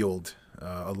farm field,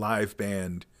 a live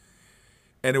band.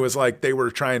 And it was like they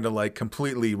were trying to like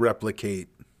completely replicate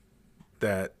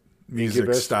that music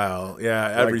Incubus? style. Yeah,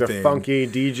 everything. Like the funky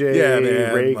DJ, man,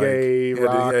 reggae, like,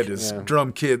 rock. He had his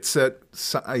drum kit set,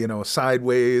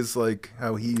 sideways, like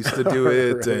how he used to do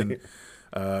it. Right. And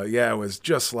it was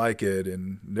just like it.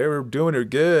 And they were doing it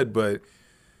good, but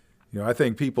I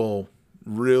think people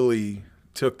really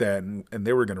took that and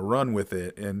they were going to run with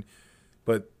it.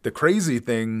 But the crazy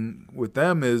thing with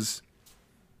them is,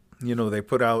 they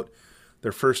put out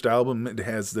their first album, it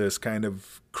has this kind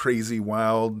of crazy,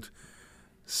 wild,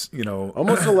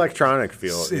 almost electronic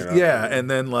feel. Yeah, and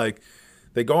then like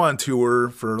they go on tour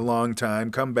for a long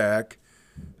time, come back,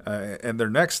 and their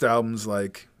next album's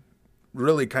like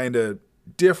really kind of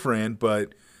different,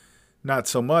 but not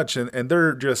so much. And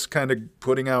they're just kind of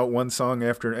putting out one song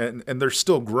after, and they're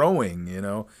still growing,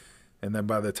 And then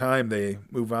by the time they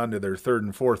move on to their third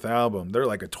and fourth album, they're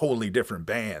like a totally different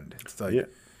band. It's like,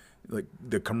 like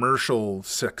the commercial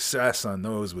success on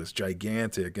those was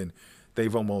gigantic, and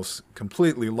they've almost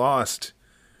completely lost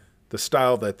the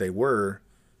style that they were,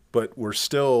 but were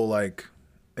still like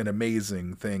an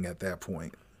amazing thing at that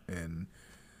point. And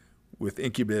with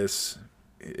Incubus,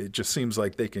 it just seems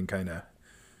like they can kind of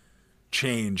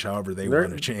change however they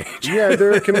want to change. Yeah,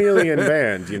 they're a chameleon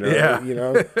band,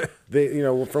 Yeah. They,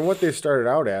 from what they started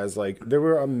out as, like they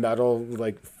were a metal,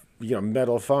 like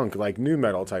metal funk, like new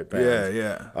metal type band.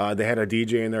 Yeah. They had a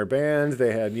DJ in their band.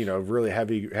 They had really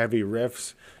heavy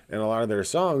riffs in a lot of their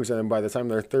songs. And then by the time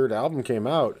their third album came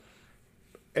out,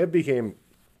 it became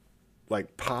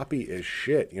like poppy as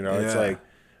shit. It's like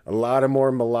a lot of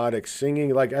more melodic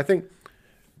singing. Like I think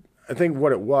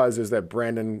what it was is that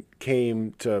Brandon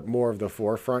came to more of the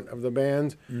forefront of the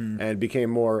band and became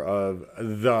more of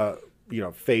the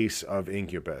face of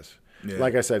Incubus. Yeah.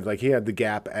 Like I said, like he had the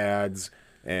Gap ads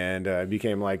and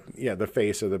became like the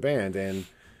face of the band, and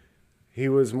he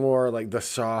was more like the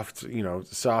soft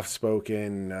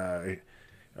spoken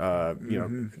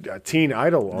teen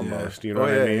idol almost. You know what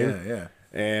I mean? Yeah.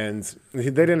 And they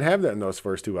didn't have that in those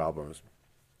first two albums.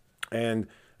 And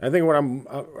I think what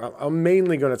I'm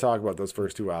mainly going to talk about those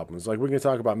first two albums. Like we can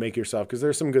talk about Make Yourself, because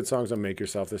there's some good songs on Make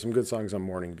Yourself. There's some good songs on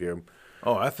Morning View.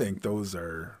 Oh, I think those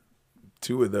are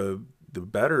two of the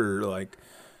better, like,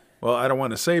 well, I don't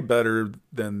want to say better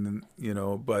than,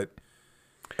 but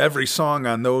every song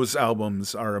on those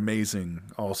albums are amazing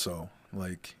also.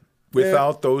 Like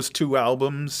without those two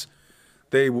albums,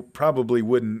 they probably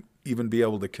wouldn't even be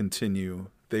able to continue.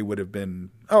 They would have been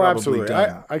absolutely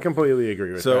done. I completely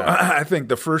agree with that. So I think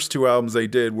the first two albums they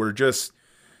did were just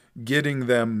getting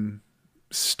them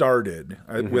started.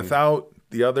 Without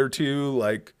the other two,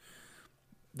 like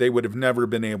they would have never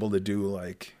been able to do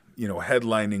like,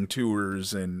 headlining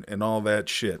tours and all that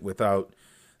shit without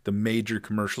the major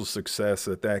commercial success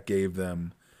that gave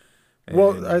them. I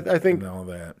think all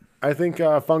that. I think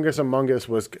Fungus Among Us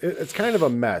it's kind of a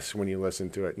mess when you listen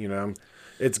to it,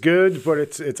 It's good, but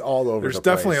it's all over. There's the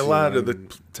definitely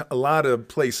place, a lot of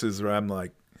places where I'm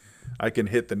like, I can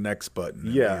hit the next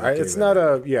button. Yeah, it's not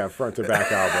a front to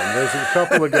back album. There's a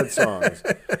couple of good songs.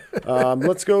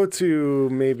 Let's go to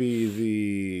maybe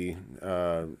the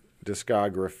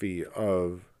discography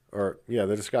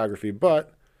the discography,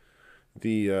 but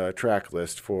the track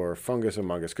list for Fungus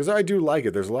Among Us, because I do like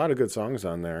it. There's a lot of good songs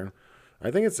on there. I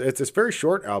think it's a very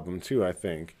short album too. I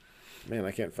think, man,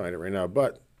 I can't find it right now,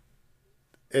 but.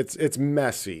 It's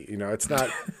messy, It's not.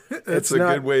 That's a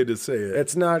good way to say it.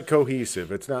 It's not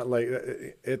cohesive. It's not like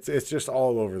it's just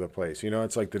all over the place.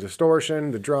 It's like the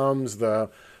distortion, the drums, the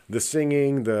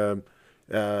singing,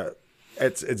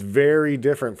 it's very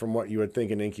different from what you would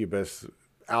think an Incubus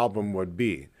album would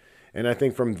be, and I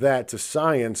think from that to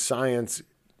Science,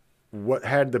 what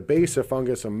had the base of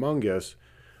Fungus Among Us,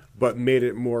 but made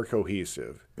it more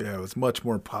cohesive. Yeah, it was much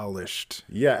more polished.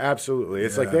 Yeah, absolutely.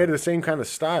 It's like they had the same kind of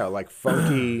style, like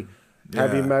funky,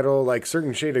 heavy metal. Like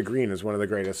Certain Shade of Green is one of the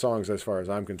greatest songs as far as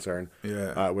I'm concerned.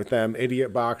 Yeah. With them,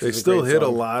 Idiot Box. They still hit a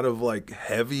lot of like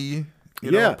heavy,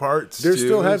 parts. They're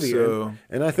still heavy, so.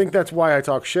 and I think that's why I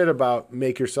talk shit about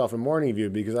Make Yourself and Morning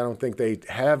View, because I don't think they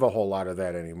have a whole lot of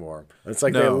that anymore. It's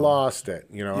like they lost it,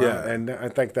 Yeah. And I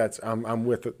think I'm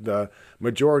with the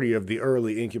majority of the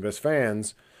early Incubus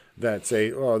fans that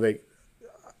say,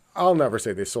 I'll never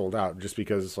say they sold out just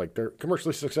because it's like they're a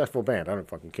commercially successful band. I don't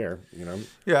fucking care,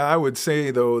 Yeah, I would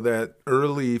say though that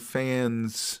early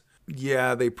fans,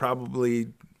 they probably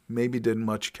maybe didn't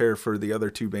much care for the other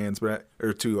two bands,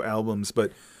 or two albums,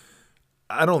 but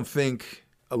I don't think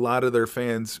a lot of their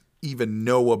fans even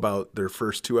know about their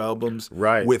first two albums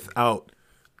without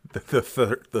the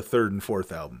third and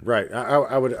fourth album. Right.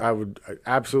 I would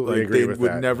absolutely agree with that.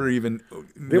 They would never even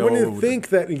They wouldn't even think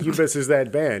that Incubus is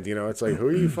that band. It's like, who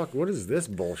are you what is this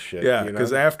bullshit? Yeah,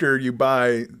 because after you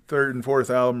buy third and fourth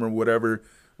album or whatever,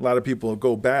 a lot of people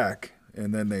go back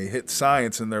and then they hit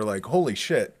Science and they're like, holy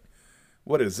shit,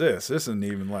 what is this? This isn't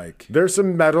even like... There's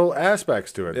some metal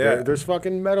aspects to it. Yeah. There's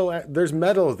fucking metal. There's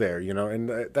metal there,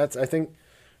 and I think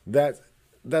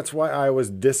that's why I was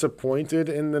disappointed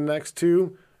in the next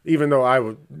two. Even though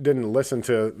I didn't listen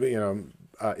to the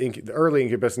early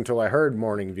Incubus until I heard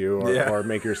Morning View or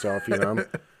Make Yourself,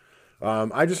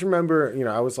 I just remember,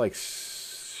 I was like,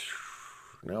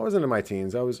 no, I wasn't in my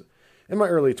teens. I was in my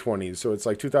early 20s. So it's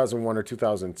like 2001 or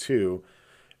 2002.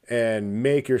 And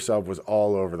Make Yourself was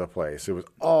all over the place. It was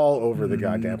all over the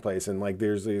goddamn place. And like,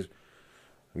 there's these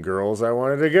girls I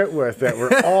wanted to get with that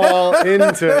were all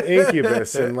into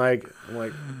Incubus. And like, I'm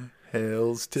like,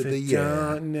 Hails to the yeah.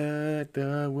 Don't let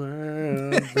the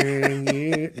world bring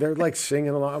you. They're like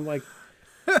singing along. I'm like,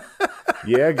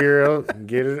 yeah, girl,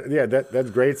 get it. Yeah, that's a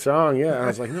great song. Yeah. And I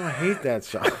was like, no, I hate that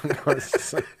song. I was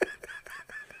just like,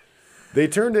 they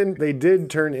did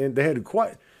turn in, they had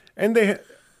quite, and they had,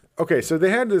 okay, so they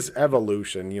had this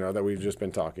evolution, that we've just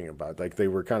been talking about. Like they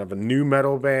were kind of a new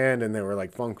metal band and they were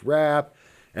like funk rap.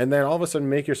 And then all of a sudden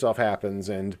Make Yourself happens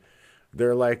and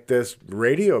they're like this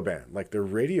radio band, like they're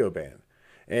radio band.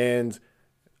 And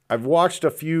I've watched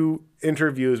a few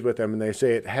interviews with them and they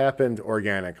say it happened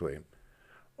organically.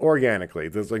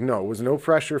 There's like, no, it was no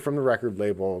pressure from the record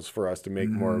labels for us to make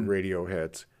more radio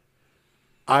hits.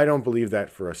 I don't believe that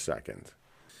for a second.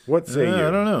 What say you?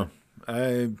 I don't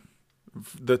know.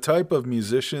 The type of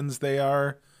musicians they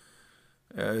are,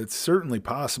 it's certainly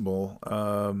possible.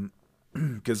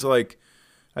 Because like,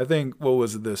 I think, what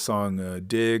was it, this song,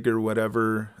 Dig or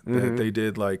whatever, that they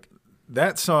did, like,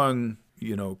 that song,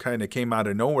 kind of came out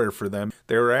of nowhere for them.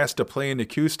 They were asked to play an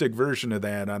acoustic version of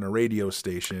that on a radio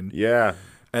station. Yeah.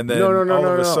 And then all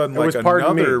of a sudden, like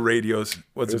another radio's,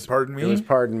 was it Pardon Me? It was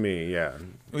Pardon Me, yeah.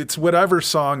 It's whatever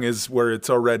song is where it's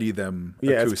already them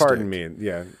acoustic. Yeah, it's Pardon Me,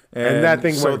 yeah. And that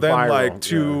thing went viral. So then like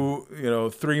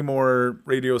two, 3 more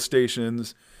radio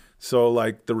stations. So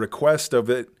like the request of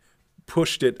it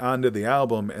pushed it onto the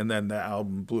album, and then the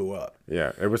album blew up.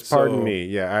 Yeah, it was Pardon Me.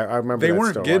 Yeah, I remember they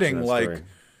weren't getting like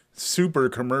super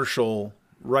commercial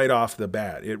right off the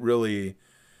bat. It really,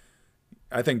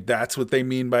 I think that's what they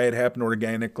mean by it happened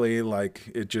organically. Like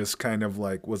it just kind of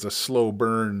like was a slow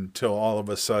burn till all of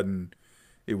a sudden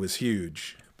it was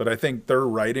huge. But I think their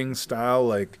writing style,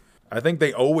 like I think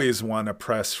they always want to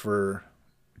press for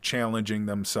challenging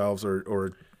themselves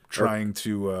or trying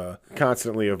to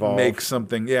constantly evolve, make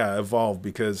something, evolve,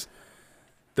 because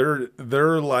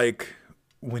they're like,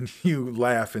 when you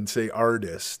laugh and say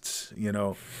artists,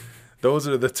 those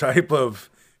are the type of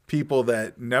people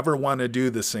that never want to do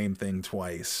the same thing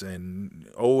twice and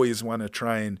always want to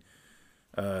try and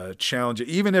challenge it,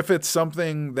 even if it's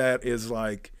something that is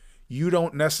like you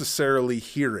don't necessarily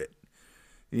hear it.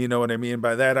 You know what I mean?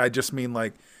 By that I just mean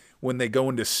like when they go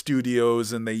into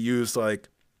studios and they use like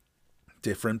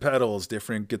different pedals,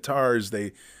 different guitars,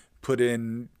 they put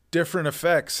in different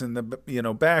effects in the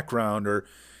background, or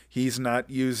he's not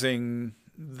using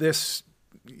this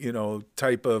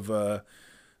type of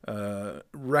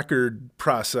record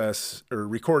process or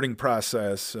recording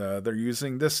process, they're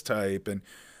using this type, and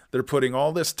they're putting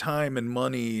all this time and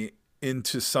money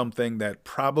into something that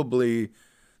probably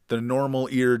the normal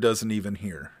ear doesn't even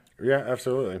hear. Yeah,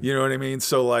 absolutely. You know what I mean?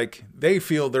 So like they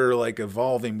feel they're like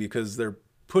evolving because they're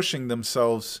pushing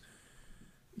themselves,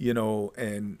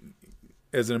 and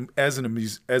as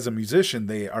a musician,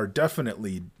 they are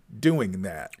definitely doing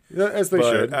that. Yeah, as they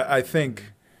should. I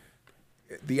think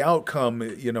the outcome,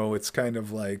 it's kind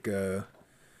of like,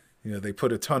 they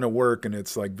put a ton of work and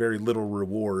it's like very little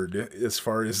reward as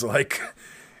far as like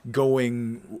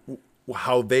going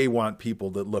how they want people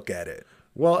to look at it.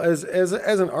 Well, as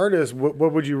an artist,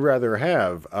 what would you rather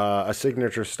have? A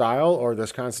signature style or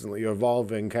this constantly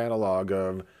evolving catalog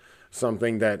of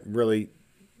something that really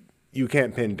you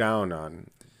can't pin down on?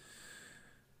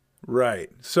 Right.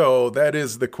 So that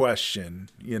is the question.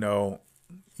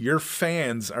 Your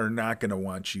fans are not going to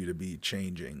want you to be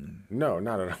changing. No,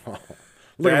 not at all.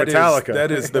 Look at Metallica.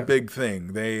 That is the big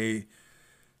thing.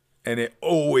 And it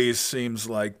always seems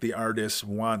like the artist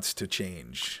wants to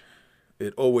change.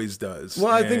 It always does.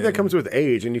 Well, I think that comes with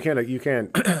age, and you can't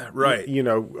right.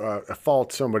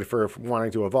 Fault somebody for wanting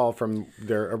to evolve from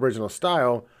their original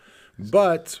style.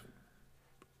 But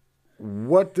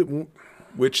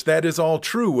which that is all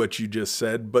true what you just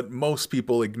said, but most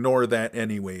people ignore that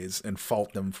anyways and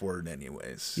fault them for it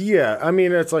anyways. Yeah, I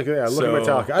mean it's like look at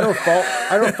Metallica. I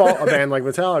don't fault a band like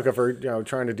Metallica for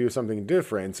trying to do something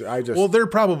different. Well, they're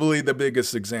probably the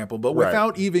biggest example, but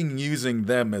without even using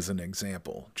them as an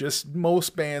example, just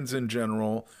most bands in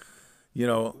general.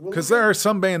 Because there are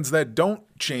some bands that don't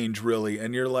change really,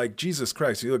 and you're like, Jesus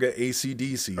Christ, you look at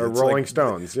AC/DC. Or Rolling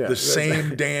Stones, yeah. The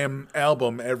same damn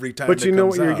album every time. But you know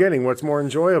what you're getting, what's more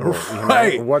enjoyable.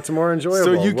 Right. What's more enjoyable.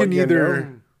 So you can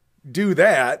either do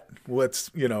that,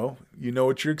 you know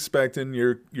what you're expecting,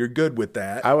 you're good with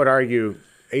that. I would argue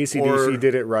AC/DC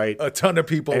did it right. A ton of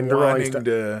people wanting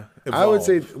to evolve. I would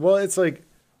say, well, it's like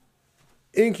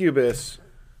Incubus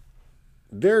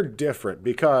they're different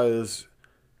because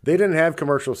they didn't have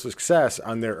commercial success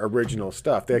on their original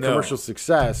stuff. They had commercial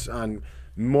success on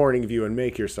Morning View and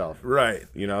Make Yourself. Right.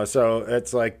 You know, so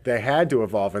it's like they had to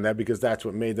evolve in that because that's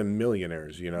what made them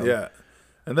millionaires, you know? Yeah.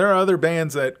 And there are other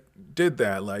bands that did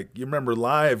that. Like, you remember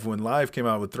Live, when Live came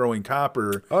out with Throwing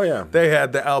Copper. Oh, yeah. They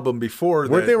had the album before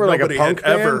that they were like a nobody punk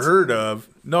had ever band? heard of.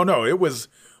 No, it was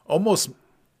almost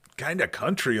kind of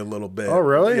country a little bit. Oh,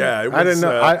 really? Yeah. It was, I didn't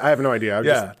know. I have no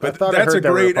idea. But that's a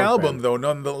great album, though.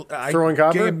 Throwing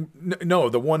Copper? No,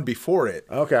 the one before it.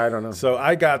 Okay, I don't know. So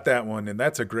I got that one, and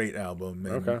that's a great album.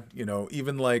 And, Okay. you know,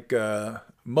 even like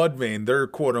Mudvayne, their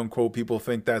quote unquote people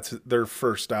think that's their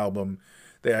first album.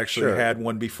 They actually had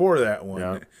one before that one.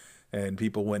 Yeah. And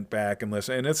people went back and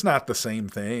listened. And it's not the same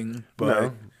thing, but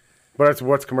No. But it's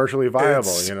what's commercially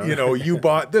viable, you know? You know, you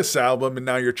bought this album and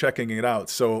now you're checking it out.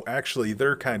 So actually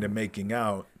they're kind of making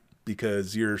out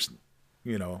because you're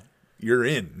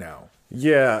in now.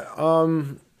 Yeah.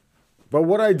 But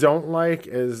what I don't like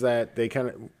is that they kind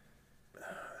of,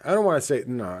 I don't want to say,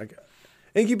 no.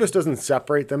 Incubus doesn't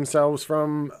separate themselves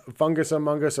from Fungus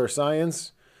Among Us or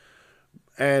Science.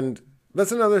 And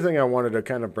that's another thing I wanted to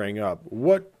kind of bring up.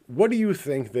 What do you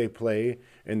think they play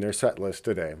in their set list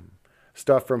today?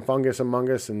 Stuff from Fungus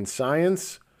Among Us and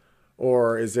Science?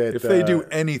 Or is it... If they do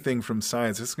anything from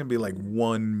Science, it's going to be like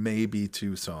one, maybe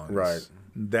two songs. Right.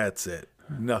 That's it.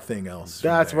 Nothing else.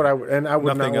 That's what I would... And I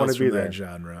would Nothing not want else to be from there. that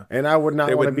genre. And I would not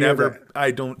They want to would be never... there.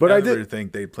 I don't But ever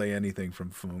think they'd play anything from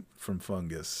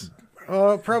Fungus.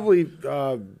 Probably...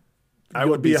 I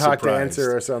would be a hot surprised.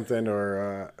 dancer or something,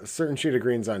 or a certain sheet of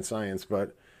greens on Science,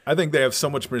 but... I think they have so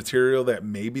much material that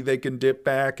maybe they can dip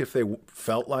back if they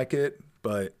felt like it,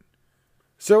 but...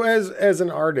 So as an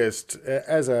artist,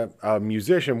 as a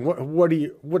musician,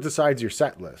 what decides your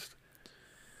set list?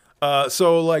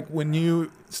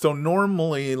 So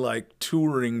normally like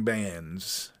touring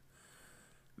bands,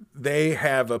 they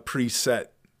have a preset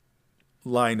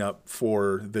lineup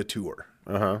for the tour.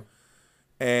 Uh-huh.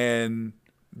 And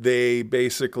they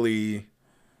basically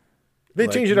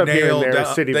change it up here and there,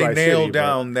 city by city. They nail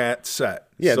down that set.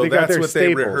 Yeah, so they got that's their what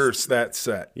staples. they rehearse that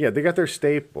set. Yeah, they got their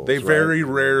staples. They right? very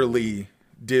rarely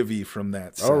divvy from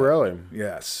that set. Oh, really?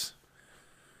 Yes.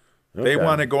 Okay. They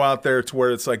want to go out there to where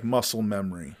it's like muscle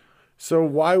memory. So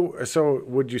So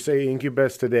would you say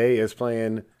Incubus today is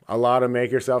playing a lot of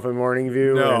Make Yourself and Morning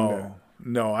View?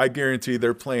 No. I guarantee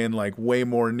they're playing like way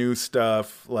more new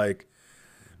stuff. Like,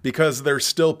 because they're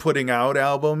still putting out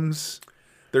albums,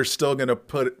 they're still gonna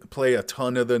play a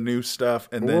ton of the new stuff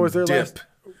and then dip.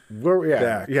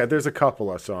 Back. Yeah. There's a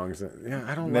couple of songs.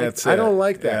 I don't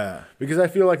like that Yeah. because I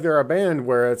feel like they're a band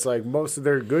where it's like most of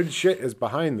their good shit is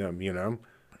behind them. You know,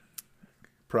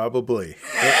 Probably.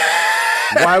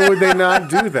 why would they not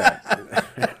do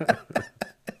that?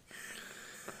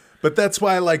 But that's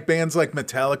why like bands like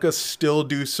Metallica still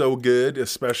do so good,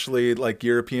 especially like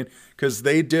European, because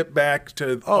they dip back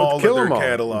to all of their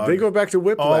catalog. They go back to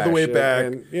Whiplash all the way back.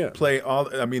 and play all.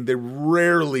 I mean, they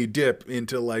rarely dip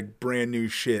into like brand new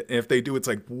shit. And if they do, it's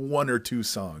like one or two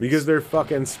songs because they're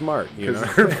fucking smart. You know,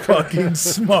 they're fucking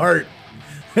smart.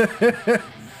 All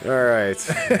right.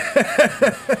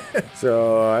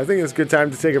 So I think it's a good time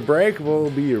to take a break.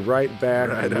 We'll be right back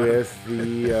with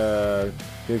the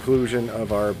conclusion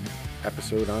of our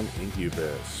episode on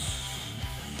Incubus.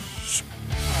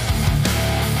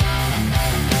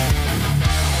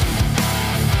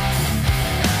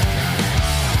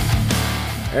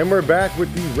 And we're back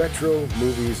with the Retro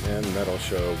Movies and Metal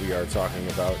Show. We are talking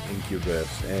about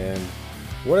Incubus. And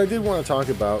what I did want to talk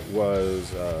about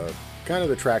was kind of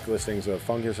the track listings of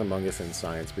Fungus Among Us and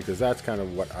Science, because that's kind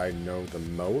of what I know the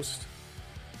most.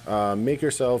 Make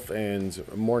Yourself and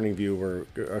Morning View were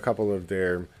a couple of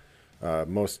their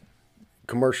most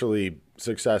commercially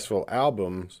successful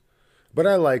albums, but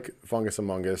I like Fungus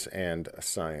Among Us and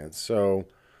Science. So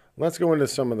let's go into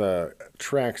some of the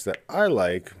tracks that I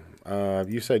like.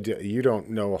 You said you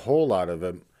don't know a whole lot of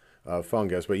them,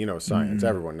 Fungus, but you know Science.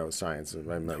 Everyone knows Science. You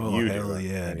hell do,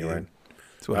 yeah, anyway. dude.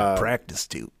 That's what I practice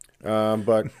to.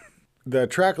 But the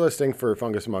track listing for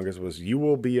Fungus Among Us was "You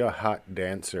Will Be a Hot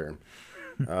Dancer."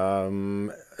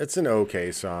 It's an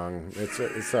okay song.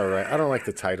 It's all right. I don't like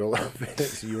the title of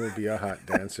it. "You Will Be a Hot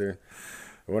Dancer."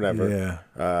 Whatever.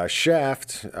 Yeah.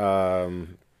 Shaft.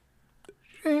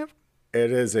 It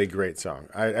is a great song.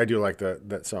 I do like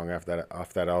that song off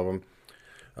that album.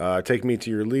 Take Me to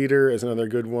Your Leader is another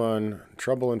good one.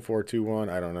 Trouble in 421.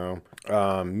 I don't know.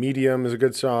 Medium is a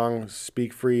good song.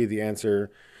 Speak Free. The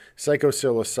Answer.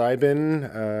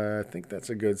 Psychopsilocybin. I think that's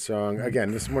a good song.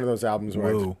 Again, this is one of those albums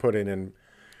where I just put it in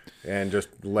and just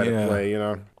let it play, you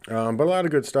know. But a lot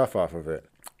of good stuff off of it.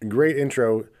 Great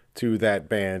intro to that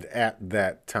band at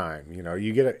that time. You know,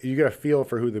 you get a feel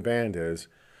for who the band is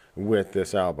with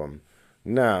this album.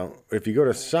 Now, if you go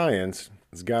to Science,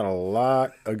 it's got a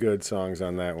lot of good songs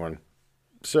on that one.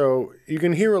 So you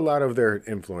can hear a lot of their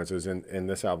influences in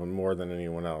this album more than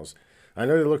anyone else. I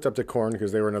know they looked up to Korn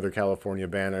because they were another California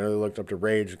band. I know they looked up to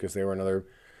Rage because they were another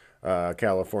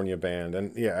California band.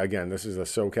 And yeah, again, this is a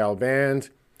SoCal band,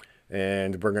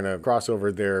 and we're going to cross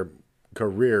over their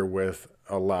career with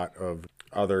a lot of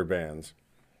other bands.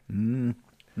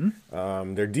 Mm-hmm.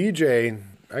 Their DJ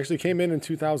actually came in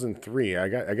 2003.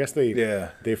 I guess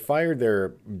they fired their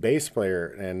bass player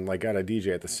and like got a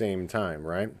DJ at the same time,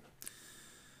 right?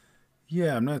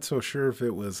 Yeah, I'm not so sure if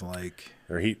it was like...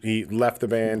 Or he left the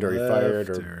band or he fired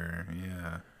or...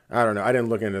 Yeah. I don't know. I didn't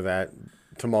look into that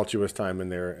tumultuous time in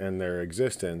their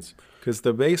existence. Because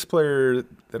the bass player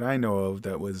that I know of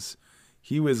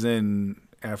he was in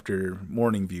after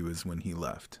Morning View is when he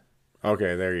left.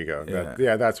 Okay, there you go.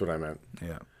 Yeah. That's what I meant.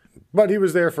 Yeah. But he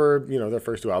was there for, their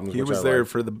first two albums. He was there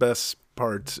for the best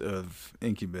part of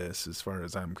Incubus as far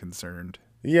as I'm concerned.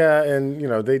 Yeah, and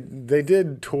they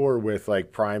did tour with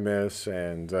like Primus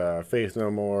and Faith No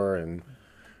More and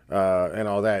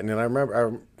all that. And then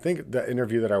I think the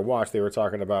interview that I watched, they were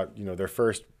talking about their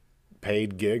first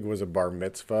paid gig was a bar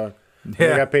mitzvah. Yeah,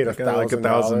 they got paid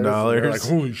 $1,000. They're like,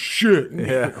 holy shit!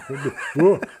 Yeah,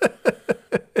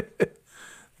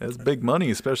 that's big money,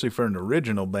 especially for an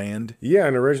original band. Yeah,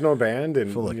 an original band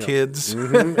and full of kids.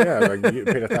 Mm-hmm, yeah, like you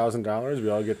paid $1,000. We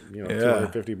all get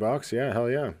 $250. Yeah, hell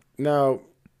yeah. Now,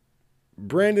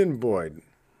 Brandon Boyd,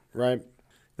 right?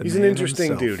 He's an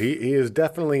interesting dude. He is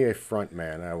definitely a front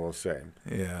man, I will say.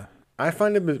 Yeah. I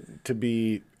find him to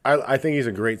be... I think he's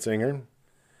a great singer.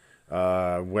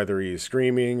 Whether he's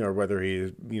screaming or whether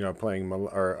he's playing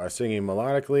or singing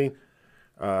melodically,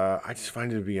 I just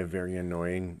find him to be a very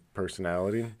annoying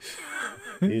personality.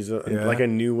 He's like a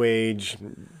new age,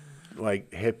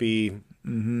 like hippie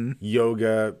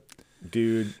yoga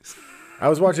dude. I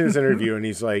was watching this interview and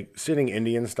he's like sitting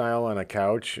Indian style on a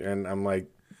couch, and I'm like,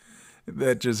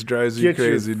 that just drives you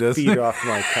crazy, doesn't it? Get your feet off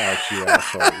my couch, you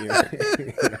asshole.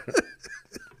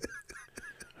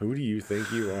 Who do you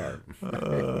think you are?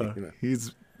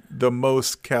 He's the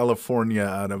most California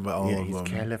out of all of them. Yeah,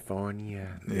 he's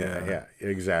California. Yeah,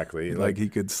 exactly. Like he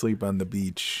could sleep on the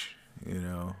beach,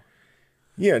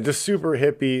 Yeah, just super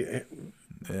hippie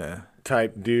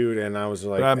type dude. And I was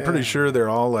like... But I'm pretty sure they're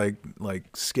all like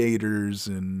skaters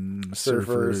and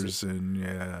surfers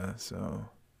and so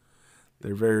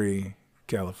they're very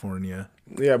California.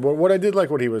 Yeah, but what I did like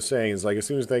what he was saying is like as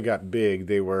soon as they got big,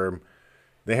 they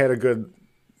had a good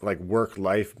like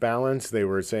work-life balance. They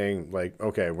were saying like,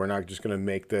 okay, we're not just going to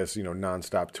make this,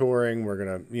 nonstop touring. We're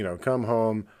going to, come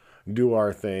home, do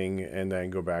our thing, and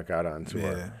then go back out on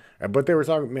tour. Yeah. But they were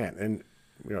talking, man, and,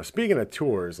 speaking of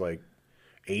tours, like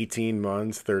 18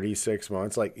 months, 36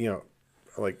 months, like,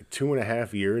 like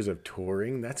 2.5 years of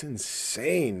touring, that's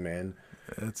insane, man.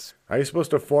 How are you supposed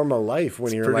to form a life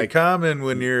when you're pretty like... common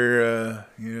when you're,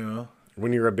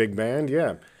 When you're a big band,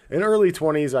 yeah. In early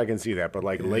 20s, I can see that. But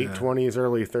like late 20s,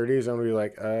 early 30s, I'm going to be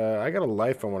like, I got a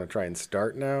life I want to try and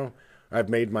start now. I've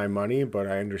made my money, but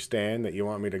I understand that you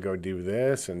want me to go do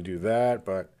this and do that.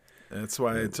 But that's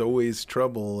why it's always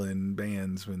trouble in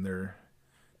bands when they're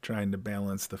trying to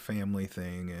balance the family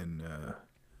thing and,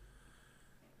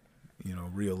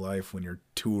 real life when you're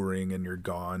touring and you're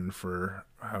gone for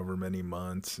however many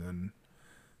months. And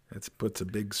it puts a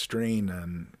big strain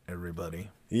on everybody.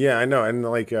 Yeah, I know, and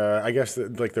like I guess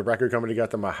the record company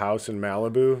got them a house in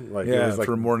Malibu. Like it was like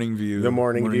for Morning View, the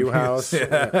Morning View house.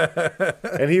 Yeah.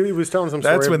 And he was telling some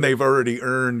story. That's when they've already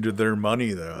earned their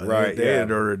money, though. Right? They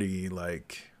had already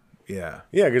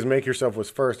because Make Yourself was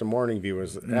first, and Morning View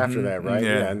was after that, right?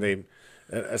 Yeah, and they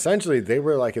essentially they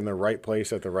were like in the right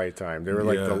place at the right time. They were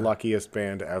like the luckiest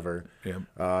band ever.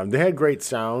 Yeah. They had great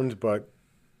sound, but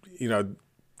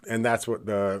and that's what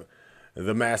the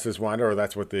masses wanted, or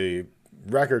that's what the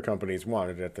record companies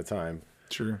wanted at the time.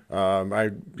 Sure.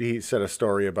 He said a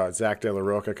story about Zach De La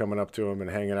Rocha coming up to him and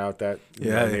hanging out they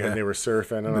were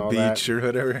surfing and the all beach that. or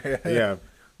whatever. Yeah.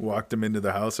 Walked him into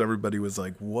the house. Everybody was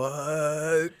like,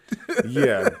 "What?"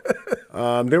 Yeah.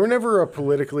 They were never a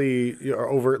politically or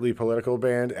overtly political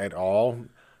band at all,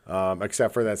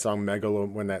 except for that song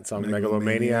when that song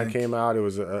Megalomaniac came out. It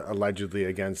was allegedly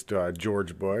against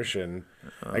George Bush, and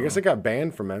I guess it got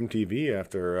banned from MTV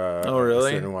after a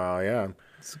certain while. Yeah,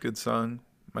 it's a good song.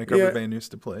 My cover band used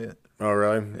to play it. Oh,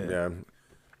 really? Yeah.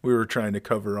 We were trying to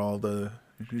cover all the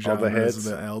genres of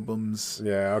the albums.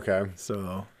 Yeah. Okay.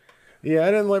 So. Yeah,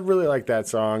 I didn't really like that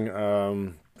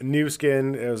song. New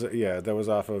Skin. It was that was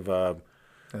off of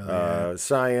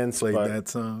Science. Played that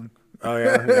song. Oh,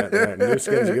 yeah. New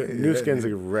Skin's a New Skin's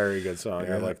a very good song.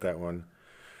 I like that one.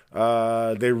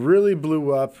 They really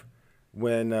blew up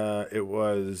when it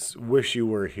was Wish You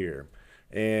Were Here.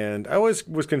 And I was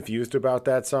confused about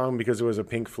that song because it was a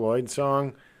Pink Floyd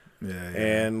song. Yeah.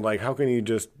 And, like, how can you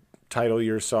just title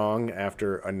your song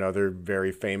after another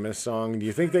very famous song? Do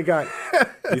you think it got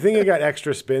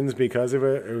extra spins because of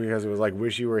it, or because it was like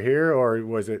Wish You Were Here, or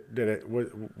was it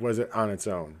on its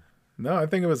own? No, I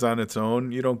think it was on its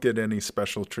own. You don't get any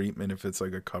special treatment if it's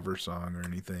like a cover song or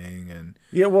anything. And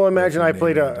yeah, well, imagine I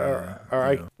played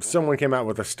someone came out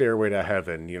with a Stairway to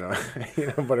Heaven,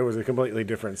 but it was a completely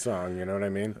different song. You know what I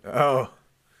mean? Oh,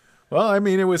 well, I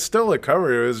mean, it was still a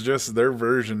cover. It was just their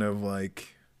version of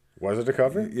like. Was it a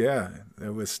cover? Yeah,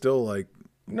 it was still like.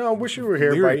 No, Wish You Were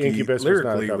Here by Incubus was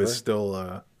not a cover. Was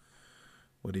still,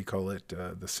 what do you call it?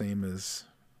 The same as.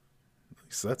 At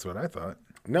least that's what I thought.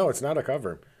 No, it's not a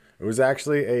cover. It was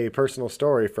actually a personal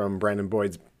story from Brandon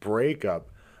Boyd's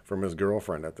breakup from his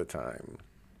girlfriend at the time.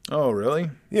 Oh, really?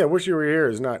 Yeah, Wish You Were Here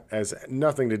has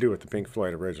nothing to do with the Pink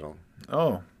Floyd original.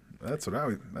 Oh, that's what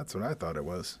I thought it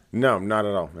was. No, not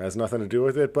at all. It has nothing to do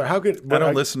with it. But how could I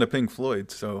don't listen to Pink Floyd,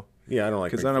 so yeah, I don't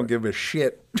like because I don't give a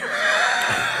shit.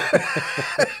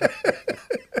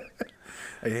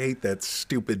 I hate that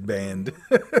stupid band.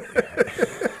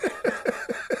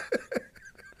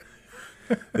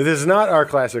 This is not our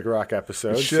classic rock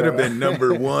episode. It should have been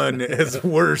number one as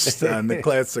worst on the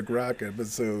classic rock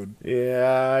episode.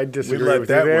 Yeah, I disagree we let with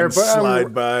that you there, one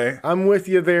slide by. I'm with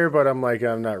you there, but I'm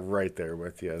not right there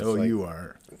with you. It's you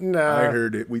are. Nah. I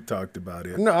heard it. We talked about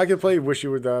it. No, I could play Wish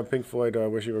You Were Pink Floyd,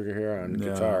 Wish You Were Here on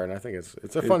guitar, and I think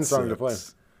it's a fun song to play.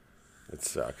 It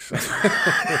sucks.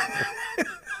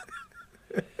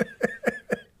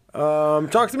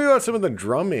 Talk to me about some of the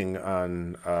drumming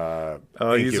on Oh,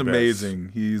 Incubus. He's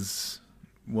amazing. He's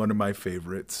one of my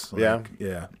favorites. Yeah?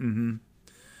 Yeah. Mm-hmm.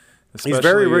 He's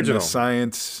very original. In the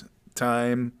Science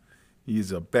time,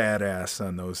 he's a badass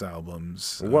on those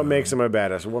albums. What makes him a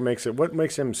badass? What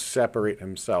makes him separate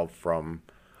himself from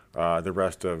the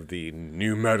rest of the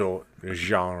nu metal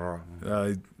genre?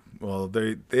 Well,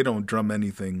 they don't drum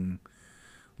anything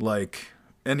like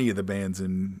any of the bands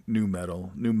in nu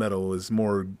metal. Nu metal is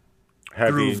more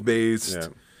heavy, groove based.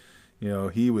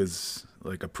 Yeah. He was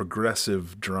like a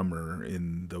progressive drummer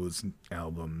in those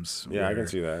albums. Yeah, I can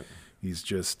see that. He's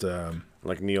just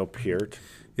like Neil Peart.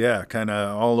 Yeah, kind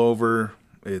of all over.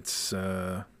 It's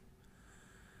it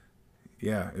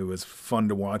was fun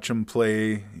to watch him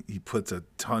play. He puts a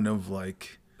ton of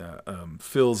like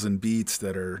fills and beats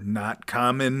that are not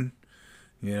common.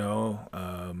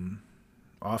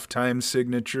 Off-time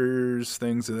signatures,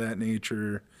 things of that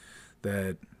nature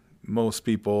that most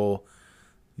people,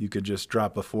 you could just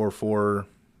drop a 4/4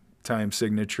 time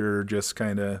signature, just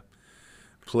kind of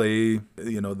play,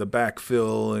 the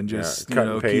backfill and just,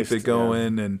 keep it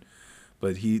going. Yeah.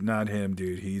 But not him,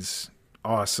 dude. He's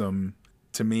awesome.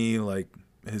 To me, like,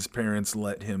 his parents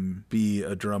let him be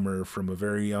a drummer from a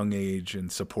very young age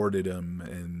and supported him.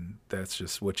 And that's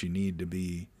just what you need to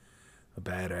be a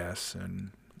badass.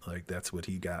 And like, that's what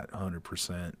he got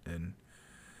 100%. And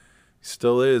he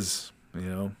still is,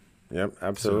 Yep,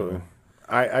 absolutely. So,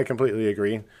 I completely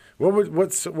agree.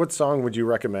 What song would you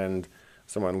recommend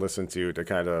someone listen to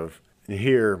kind of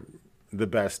hear the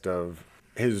best of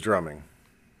his drumming?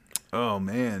 Oh,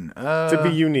 man. To be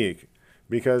unique.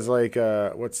 Because, like,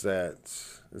 what's that?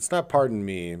 It's not Pardon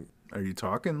Me. Are you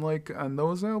talking, like, on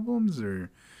those albums? Or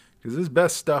because his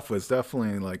best stuff was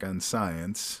definitely, like, on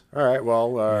Science. All right,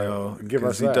 well, give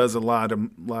us that. He does a lot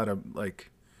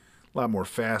more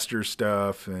faster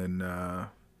stuff and,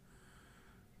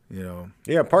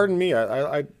 Yeah, Pardon Me.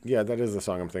 I that is the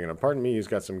song I'm thinking of. Pardon Me, he's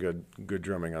got some good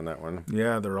drumming on that one.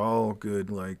 Yeah, they're all good.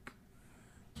 Like,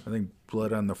 I think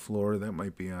Blood on the Floor, that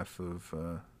might be off of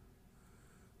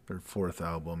their fourth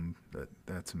album.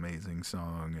 That's an amazing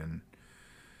song. And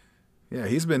yeah,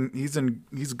 he's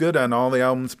good on all the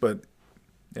albums, but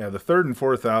yeah, the third and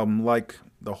fourth album, like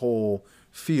the whole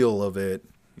feel of it,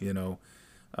 he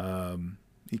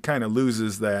kind of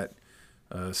loses that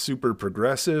super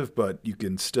progressive, but you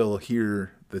can still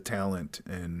hear the talent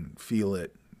and feel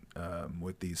it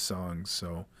with these songs.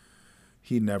 So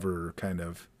he never kind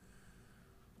of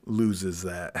loses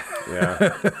that.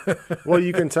 Yeah. Well,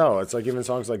 you can tell. It's like even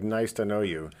songs like Nice to Know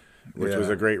You, which was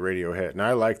a great radio hit. And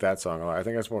I like that song a lot. I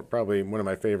think that's probably one of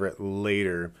my favorite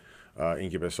later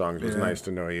Incubus songs was Nice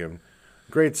to Know You.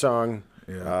 Great song.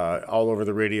 Yeah. All over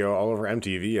the radio, all over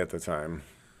MTV at the time.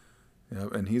 Yeah,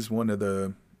 and he's one of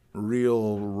the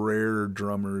real rare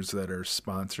drummers that are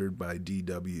sponsored by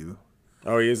DW.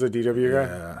 Oh, he is a DW guy?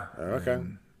 Yeah. Oh, okay.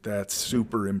 that's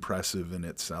super impressive in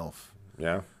itself.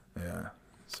 Yeah. Yeah.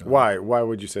 So, Why? Why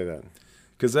would you say that?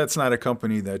 because that's not a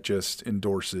company that just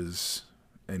endorses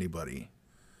anybody.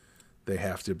 They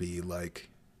have to be like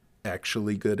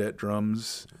actually good at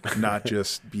drums, not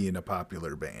just being a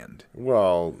popular band.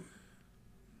 Well,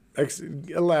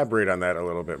 elaborate on that a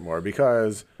little bit more,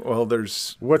 because Well,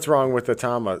 there's what's wrong with the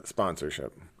Tama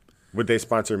sponsorship? Would they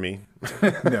sponsor me?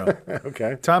 no.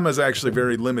 Okay. Tama's actually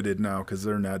very limited now because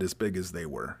they're not as big as they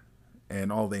were,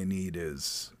 and all they need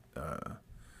is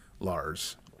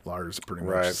Lars. Lars pretty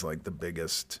much Right. is like the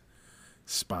biggest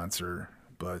sponsor,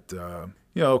 but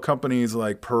companies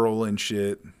like Pearl and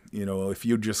shit. If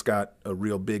you just got a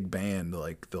real big band,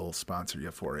 like they'll sponsor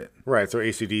you for it. Right. So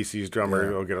AC/DC's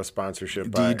drummer Yeah. will get a sponsorship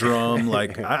by D-Drum,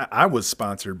 like I was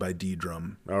sponsored by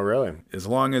D-Drum. Oh, really? As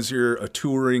long as you're a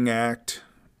touring act,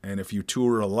 and if you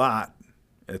tour a lot,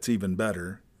 it's even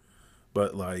better.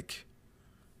 But like,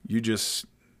 you just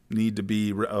need to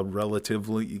be a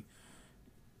relatively,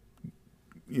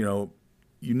 you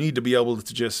need to be able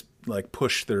to just like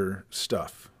push their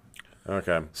stuff.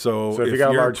 Okay. So if if you got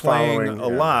a you're large playing following, a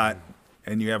lot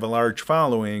and you have a large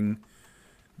following,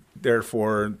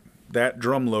 therefore that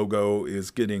drum logo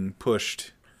is getting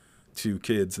pushed to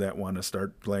kids that want to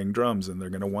start playing drums, and they're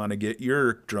going to want to get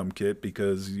your drum kit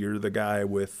because you're the guy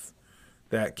with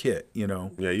that kit, Yeah,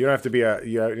 you don't have to be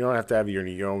you don't have to have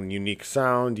your own unique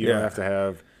sound. You don't Yeah. have to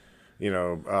have,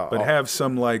 But have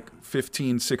some like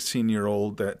 15,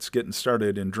 16-year-old that's getting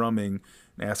started in drumming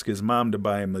and ask his mom to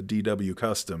buy him a DW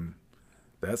Custom.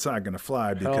 That's not going to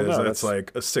fly because no, that's that's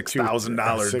like a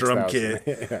 $6,000 drum kit.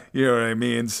 Yeah. You know what I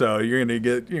mean? So you're gonna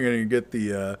get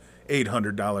the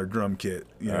 $800 drum kit.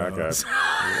 Okay.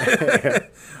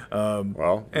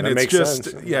 Well, And that it's makes just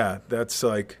sense. that's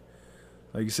like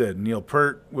you said, Neil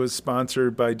Peart was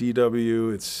sponsored by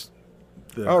DW. It's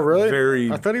the Oh, really?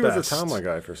 very I thought he best. was a Tama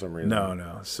guy for some reason.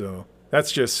 No. So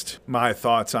that's just my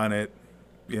thoughts on it.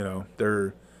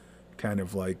 They're kind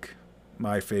of like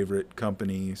my favorite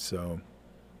company. So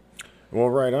Well,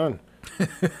 right on.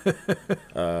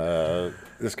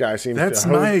 This guy seems. That's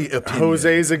my opinion.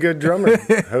 Jose's a good drummer.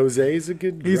 Jose's a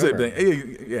good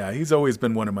drummer. He's always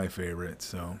been one of my favorites.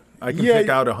 So I can Yeah. pick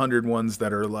out 100 ones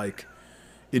that are like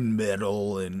in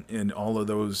metal and all of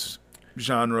those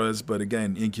genres. But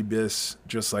again, Incubus,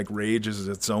 just like Rage, is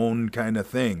its own kind of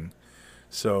thing.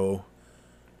 So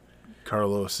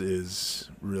Carlos is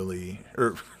really,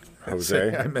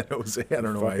 Jose? I meant Jose. I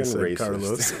don't know why I Fucking said racist.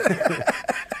 Carlos.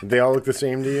 They all look the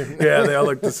same to you. Yeah, they all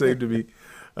look the same to me.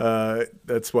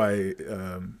 That's why,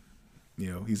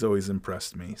 he's always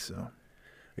impressed me. So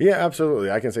Yeah,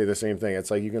 absolutely. I can say the same thing. It's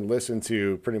like you can listen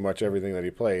to pretty much everything that he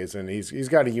plays, and he's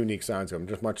got a unique sound to him,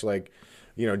 just much like,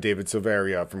 David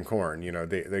Silveria from Korn.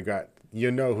 They got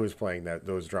who's playing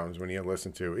those drums when you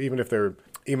listen to, even if they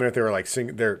were like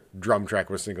their drum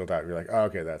track was singled out, you're like, oh,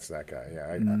 okay, that's that guy.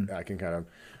 Yeah, I can kind of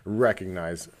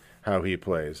recognize how he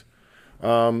plays.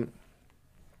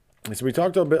 So we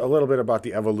talked a little bit about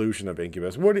the evolution of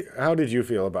Incubus. How did you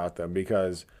feel about them?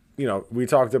 Because we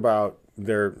talked about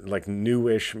their like new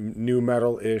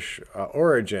metal-ish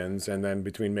origins, and then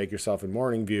between Make Yourself and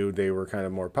Morning View, they were kind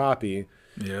of more poppy.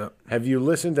 yeah, Have you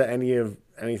listened to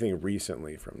anything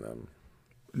recently from them?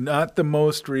 not the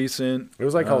most recent. It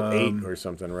was like called 8 or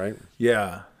something, right?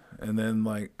 Yeah, and then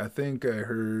like I think I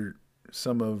heard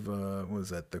some of what was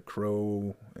that, The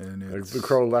Crow, and Like it's, The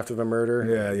Crow Left of the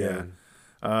Murder. Yeah.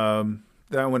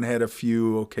 That one had a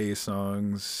few okay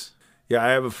songs. Yeah,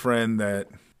 I have a friend that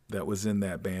was in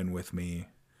that band with me,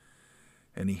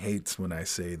 and he hates when I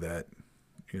say that.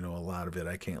 A lot of it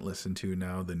I can't listen to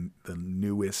now, the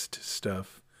newest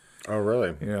stuff. Oh,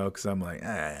 really? Because I'm like,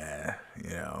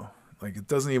 like it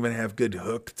doesn't even have good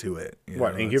hook to it.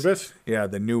 What, Incubus? Yeah,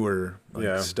 the newer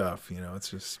Yeah. stuff. It's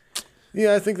just.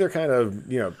 Yeah, I think they're kind of,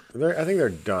 I think they're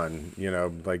done.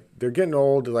 Like they're getting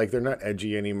old. Like they're not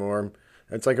edgy anymore.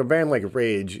 It's like a band like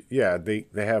Rage. Yeah, they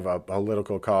have a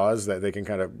political cause that they can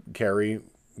kind of carry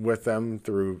with them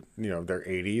through, their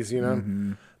 80s,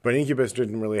 Mm-hmm. But Incubus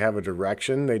didn't really have a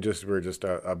direction. They just were just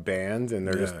a band, and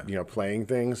they're just, playing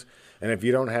things. And if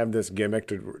you don't have this gimmick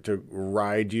to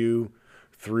ride you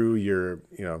through your,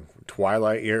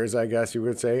 twilight years, I guess you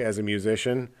would say, as a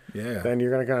musician, Yeah. then you're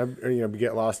going to kind of,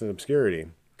 get lost in obscurity.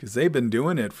 Because they've been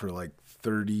doing it for like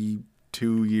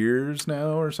 32 years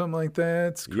now or something like that.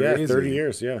 It's crazy. Yeah, 30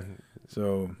 years, yeah.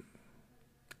 So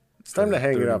It's time to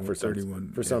hang it up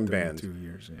 31, for some bands. 32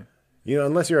 years, yeah.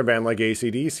 Unless you're a band like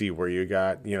AC/DC where you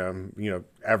got,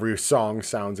 every song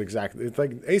sounds exactly. It's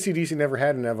like AC/DC never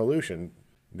had an evolution.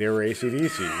 They were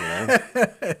AC/DC,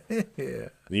 Yeah.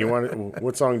 You want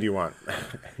what song do you want?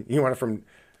 You want it from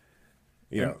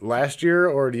You know, last year,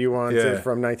 or do you want it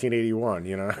from 1981?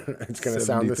 You know, it's going to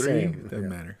sound the same. Doesn't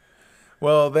matter.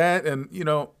 Well, that and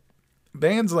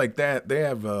bands like that, they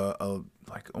have a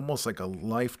like almost like a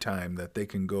lifetime that they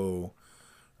can go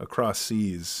across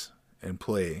seas and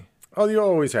play. Oh, you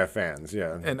always have fans,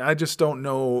 yeah. And I just don't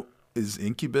know. Is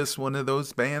Incubus one of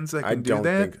those bands that can do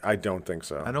that? I don't think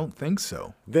so. I don't think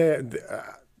so. Dare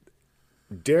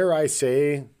I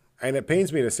say, and it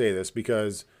pains me to say this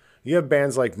because you have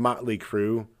bands like Motley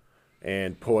Crue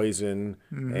and Poison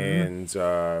and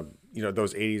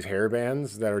those 80s hair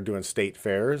bands that are doing state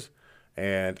fairs.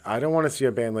 And I don't want to see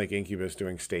a band like Incubus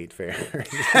doing state fairs.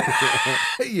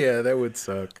 Yeah, that would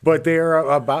suck. But they are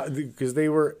about, because they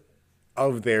were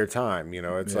of their time, you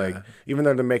know. It's like, even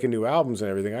though they're making new albums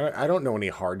and everything, I don't know any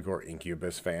hardcore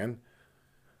Incubus fan.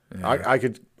 Yeah.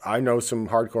 I know some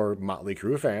hardcore Motley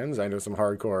Crue fans. I know some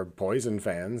hardcore Poison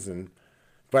fans,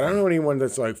 but I don't know anyone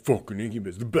that's like, fucking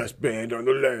Incubus, the best band on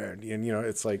the land. And, you know,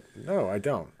 it's like, no, I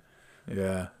don't.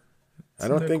 Yeah. It's I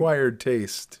don't think acquired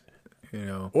taste, you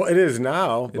know. Well, it is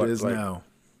now. It is now.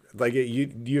 Like it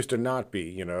used to not be,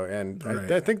 you know, and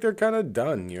I think they're kind of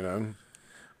done, you know.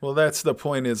 Well, that's the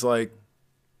point is like,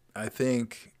 I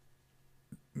think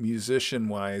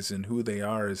musician-wise and who they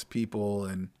are as people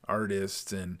and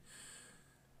artists and,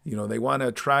 you know, they want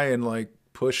to try and like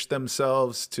push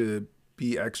themselves to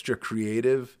be extra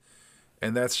creative.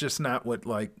 And that's just not what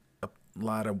like a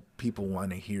lot of people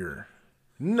want to hear.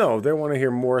 No, they want to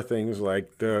hear more things like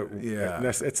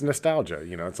it's nostalgia.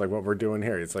 You know, it's like what we're doing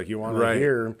here. It's like you want to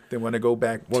hear. They want to go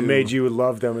back what made you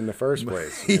love them in the first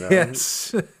place. You know?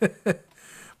 Yes.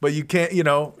 But you can't, you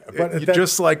know,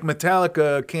 just like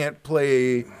Metallica can't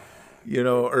play, you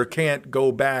know, or can't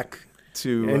go back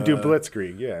to and do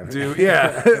Blitzkrieg,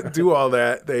 do all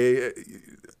that.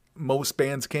 Most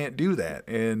bands can't do that,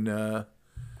 and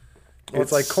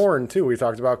it's like Korn too. We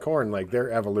talked about Korn, like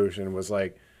their evolution was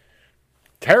like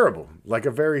terrible, like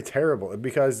a very terrible,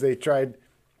 because they tried.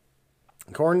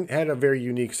 Korn had a very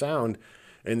unique sound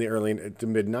in the early to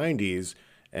mid '90s.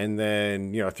 And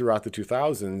then, you know, throughout the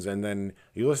 2000s, and then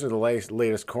you listen to the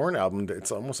latest Korn album,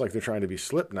 it's almost like they're trying to be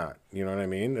Slipknot. You know what I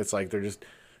mean? It's like they're just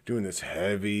doing this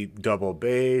heavy double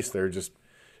bass. They're just,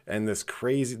 and the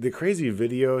crazy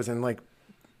videos, and like,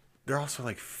 they're also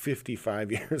like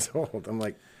 55 years old. I'm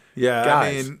like,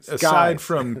 guys, I mean, aside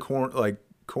from Korn, like,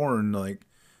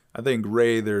 I think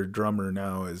Ray, their drummer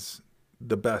now, is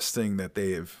the best thing that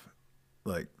they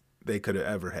could have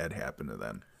ever had happen to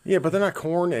them. Yeah, but they're not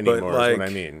Korn anymore, is what I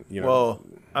mean. You know? Well,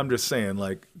 I'm just saying,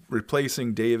 like,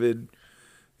 replacing David,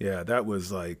 that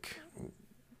was, like...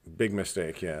 Big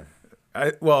mistake, yeah.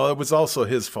 It was also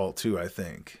his fault, too, I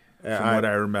think, from what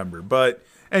I remember. But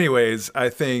anyways, I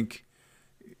think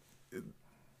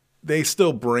they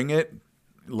still bring it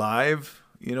live,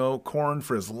 you know, Korn,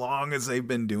 for as long as they've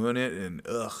been doing it. And,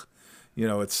 you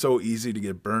know, it's so easy to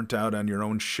get burnt out on your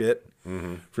own shit.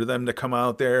 Mm-hmm. For them to come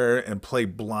out there and play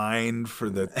Blind for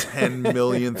the 10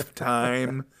 millionth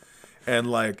time and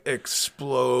like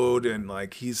explode, and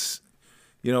like he's,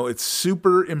 you know, it's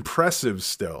super impressive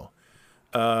still.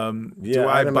 Do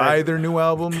I buy their new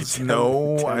albums?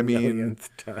 No, I mean,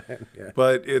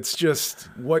 but it's just,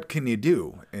 what can you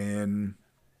do? And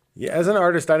as an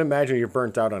artist, I'd imagine you're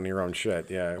burnt out on your own shit.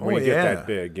 Yeah, when you get that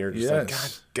big, you're just like,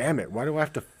 God damn it, why do I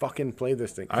have to fucking play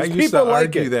this thing? I used to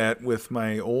argue that with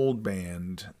my old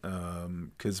band,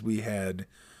 because we had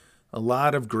a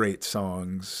lot of great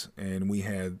songs, and we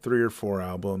had 3 or 4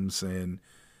 albums, and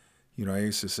you know, I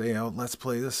used to say, "Oh, let's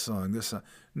play this song, this song."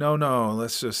 No,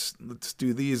 let's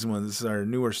do these ones. This is our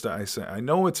newer stuff. I say, I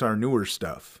know it's our newer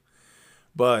stuff,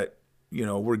 but you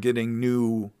know, we're getting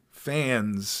new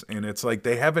fans, and it's like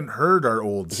they haven't heard our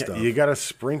old stuff. You got to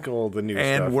sprinkle the new stuff.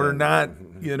 And we're not,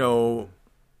 you know,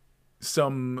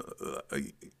 some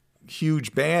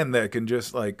huge band that can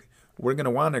just like, we're going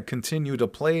to want to continue to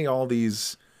play all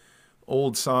these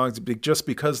old songs just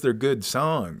because they're good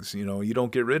songs. You know, you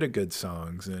don't get rid of good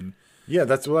songs. And yeah,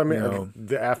 that's what I mean. You know,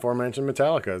 the aforementioned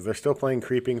Metallica, they're still playing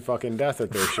Creeping Fucking Death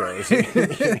at their shows. You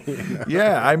know?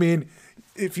 Yeah, I mean,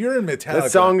 if you're in Metallica,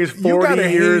 that song is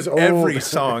 40 years old. Every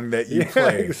song that you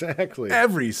play. Exactly.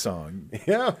 Every song.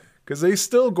 Yeah. Because they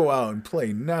still go out and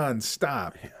play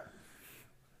nonstop. Yeah.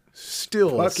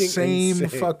 Still fucking same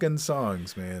insane. Fucking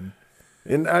songs, man.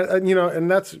 And you know, and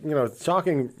that's, you know,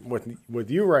 talking with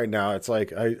you right now, it's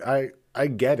like I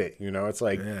get it, you know. It's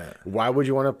like, why would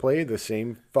you want to play the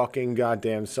same fucking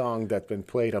goddamn song that's been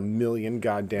played a million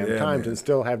goddamn times, man, and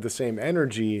still have the same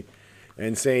energy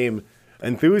and same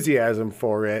enthusiasm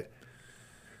for it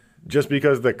just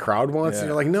because the crowd wants it?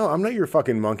 You're like, no, I'm not your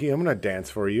fucking monkey. I'm going to dance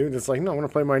for you. And it's like, no, I want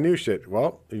to play my new shit.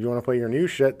 Well, if you want to play your new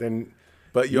shit, then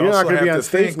But You're also not gonna have be on to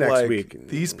stage think, next like, week.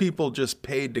 these people just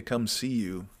paid to come see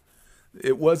you.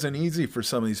 It wasn't easy for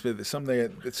some of these people. Some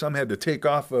had to take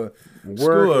off a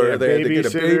school, or they had to get a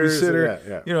babysitter.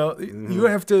 Yeah. You know, you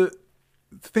have to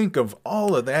think of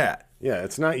all of that. Yeah,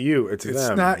 it's not you, it's them. It's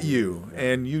not you. Yeah.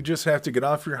 And you just have to get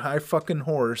off your high fucking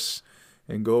horse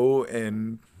and go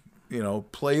and,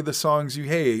 play the songs you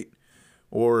hate,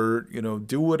 or,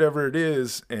 do whatever it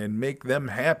is and make them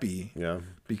happy. Yeah.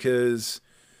 Because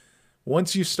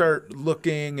once you start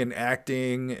looking and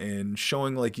acting and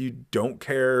showing like you don't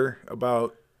care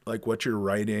about like what you're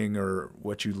writing or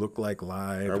what you look like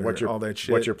live or all that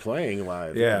shit. What you're playing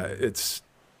live. Yeah, it's,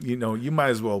 you might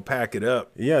as well pack it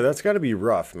up. Yeah, that's got to be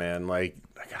rough, man. Like,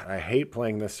 God, I hate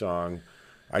playing this song.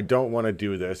 I don't want to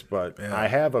do this, but I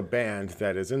have a band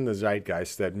that is in the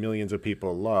zeitgeist that millions of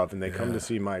people love, and they come to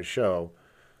see my show.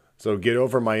 So get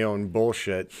over my own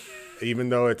bullshit, even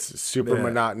though it's super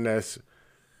monotonous.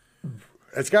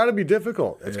 It's got to be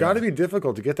difficult. It's got to be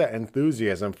difficult to get that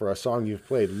enthusiasm for a song you've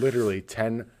played literally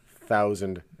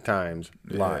 10,000 times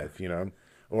live,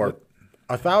 or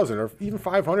 1,000 or even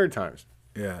 500 times.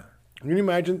 Yeah. Can you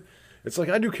imagine? It's like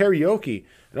I do karaoke,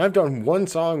 and I've done one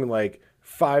song like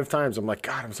 5 times. I'm like,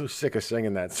 God, I'm so sick of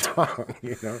singing that song,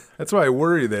 That's why I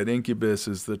worry that Incubus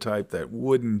is the type that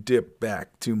wouldn't dip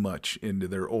back too much into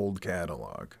their old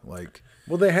catalog. Like,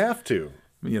 well, they have to.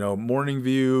 Morning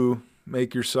View,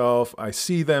 Make Yourself. I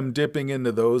see them dipping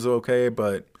into those, okay,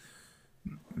 but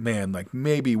man, like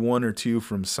maybe 1 or 2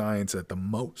 from Science at the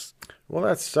most. Well,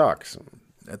 that sucks.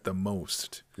 At the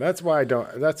most. That's why I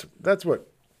don't. That's what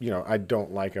I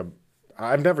don't like.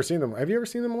 I've never seen them. Have you ever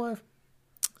seen them live?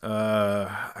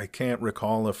 I can't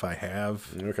recall if I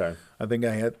have. Okay. I think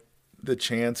I had the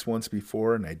chance once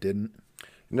before and I didn't.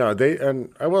 No,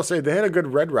 and I will say they had a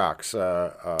good Red Rocks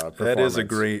performance. That is a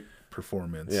great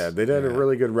performance. Yeah, they did a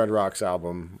really good Red Rocks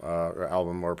album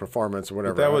or performance or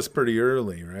whatever. But that was pretty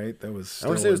early, right? That was. I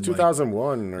want to say it was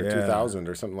 2001 or 2000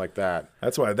 or something like that.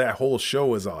 That's why that whole show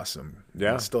was awesome.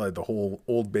 Yeah, it still had the whole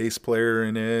old bass player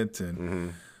in it,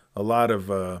 and a lot of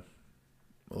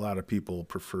people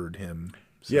preferred him.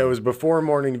 So yeah, it was before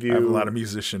Morning View. I have a lot of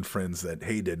musician friends that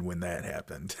hated when that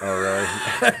happened. Oh,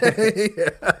 really?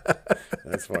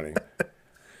 That's funny.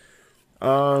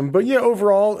 But yeah,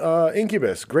 overall,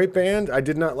 Incubus, great band. I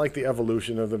did not like the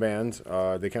evolution of the band.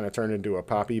 They kind of turned into a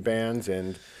poppy band,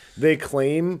 and they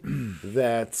claim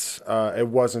that it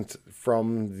wasn't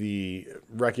from the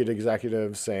record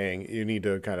executives saying you need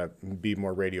to kind of be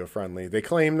more radio friendly. They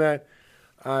claim that.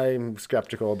 I'm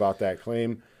skeptical about that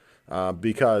claim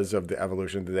because of the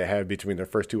evolution that they had between their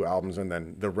first 2 albums and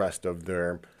then the rest of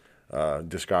their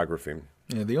discography.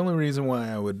 Yeah, the only reason why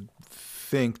I would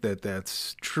think that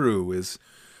that's true is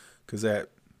because that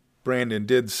Brandon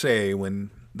did say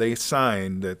when they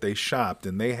signed that they shopped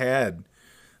and they had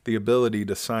the ability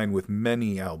to sign with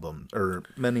many albums or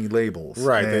many labels.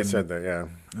 Right, and they said that, yeah.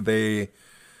 They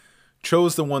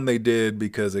chose the one they did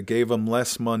because it gave them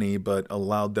less money but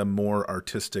allowed them more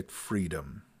artistic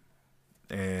freedom.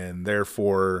 And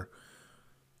therefore,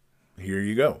 here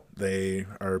you go. They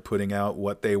are putting out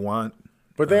what they want.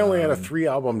 But they only had a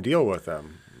 3-album deal with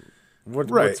them.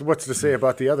 What's to say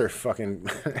about the other fucking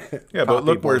yeah, but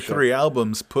look where 3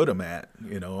 albums put them at,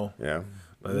 Yeah.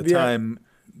 By the time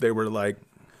they were like,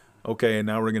 okay,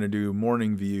 now we're going to do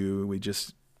Morning View. We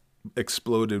just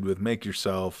exploded with Make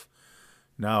Yourself.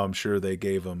 Now I'm sure they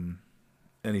gave them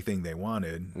anything they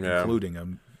wanted, including a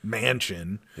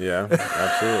mansion. Yeah,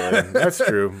 absolutely. That's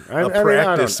true.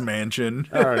 Practice mansion.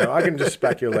 I don't know. I can just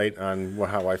speculate on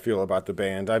how I feel about the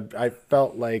band. I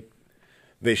felt like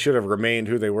they should have remained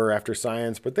who they were after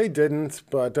Science, but they didn't.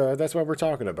 But that's why we're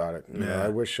talking about it. You know, I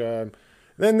wish. Then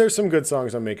there's some good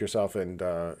songs on Make Yourself and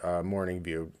Morning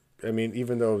View. I mean,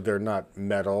 even though they're not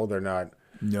metal, they're not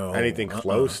anything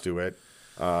close to it.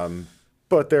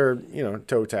 But they're,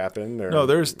 toe tapping. No,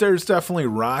 there's definitely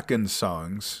rockin'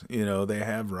 songs. They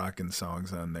have rockin'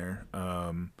 songs on there.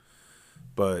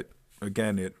 But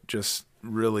again, it just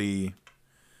really,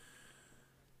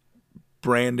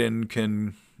 Brandon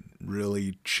can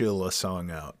really chill a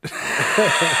song out.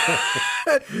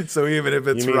 So even if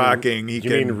it's rocking, he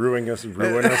can. You mean ruin a song?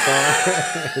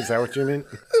 Is that what you mean?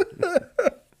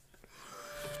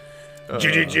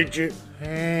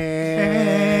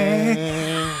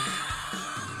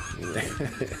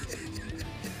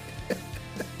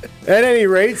 At any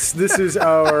rate, this is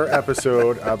our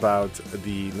episode about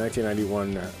the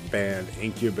 1991 band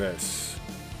Incubus.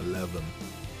 I love them.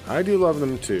 I do love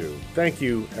them too. Thank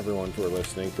you, everyone, for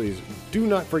listening. Please do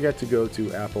not forget to go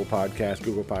to Apple Podcasts,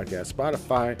 Google Podcasts,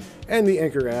 Spotify, and the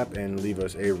Anchor app and leave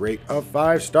us a rate of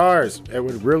 5 stars. It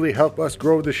would really help us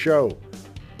grow the show.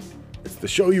 It's the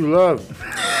show you love.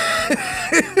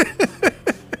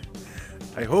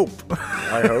 I hope.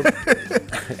 I hope.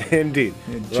 Indeed.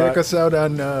 And check us out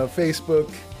on Facebook,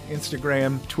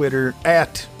 Instagram, Twitter,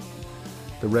 at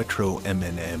The Retro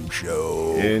M&M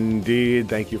Show. Indeed.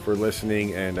 Thank you for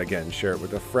listening. And again, share it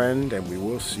with a friend, and we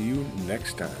will see you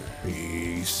next time.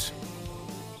 Peace.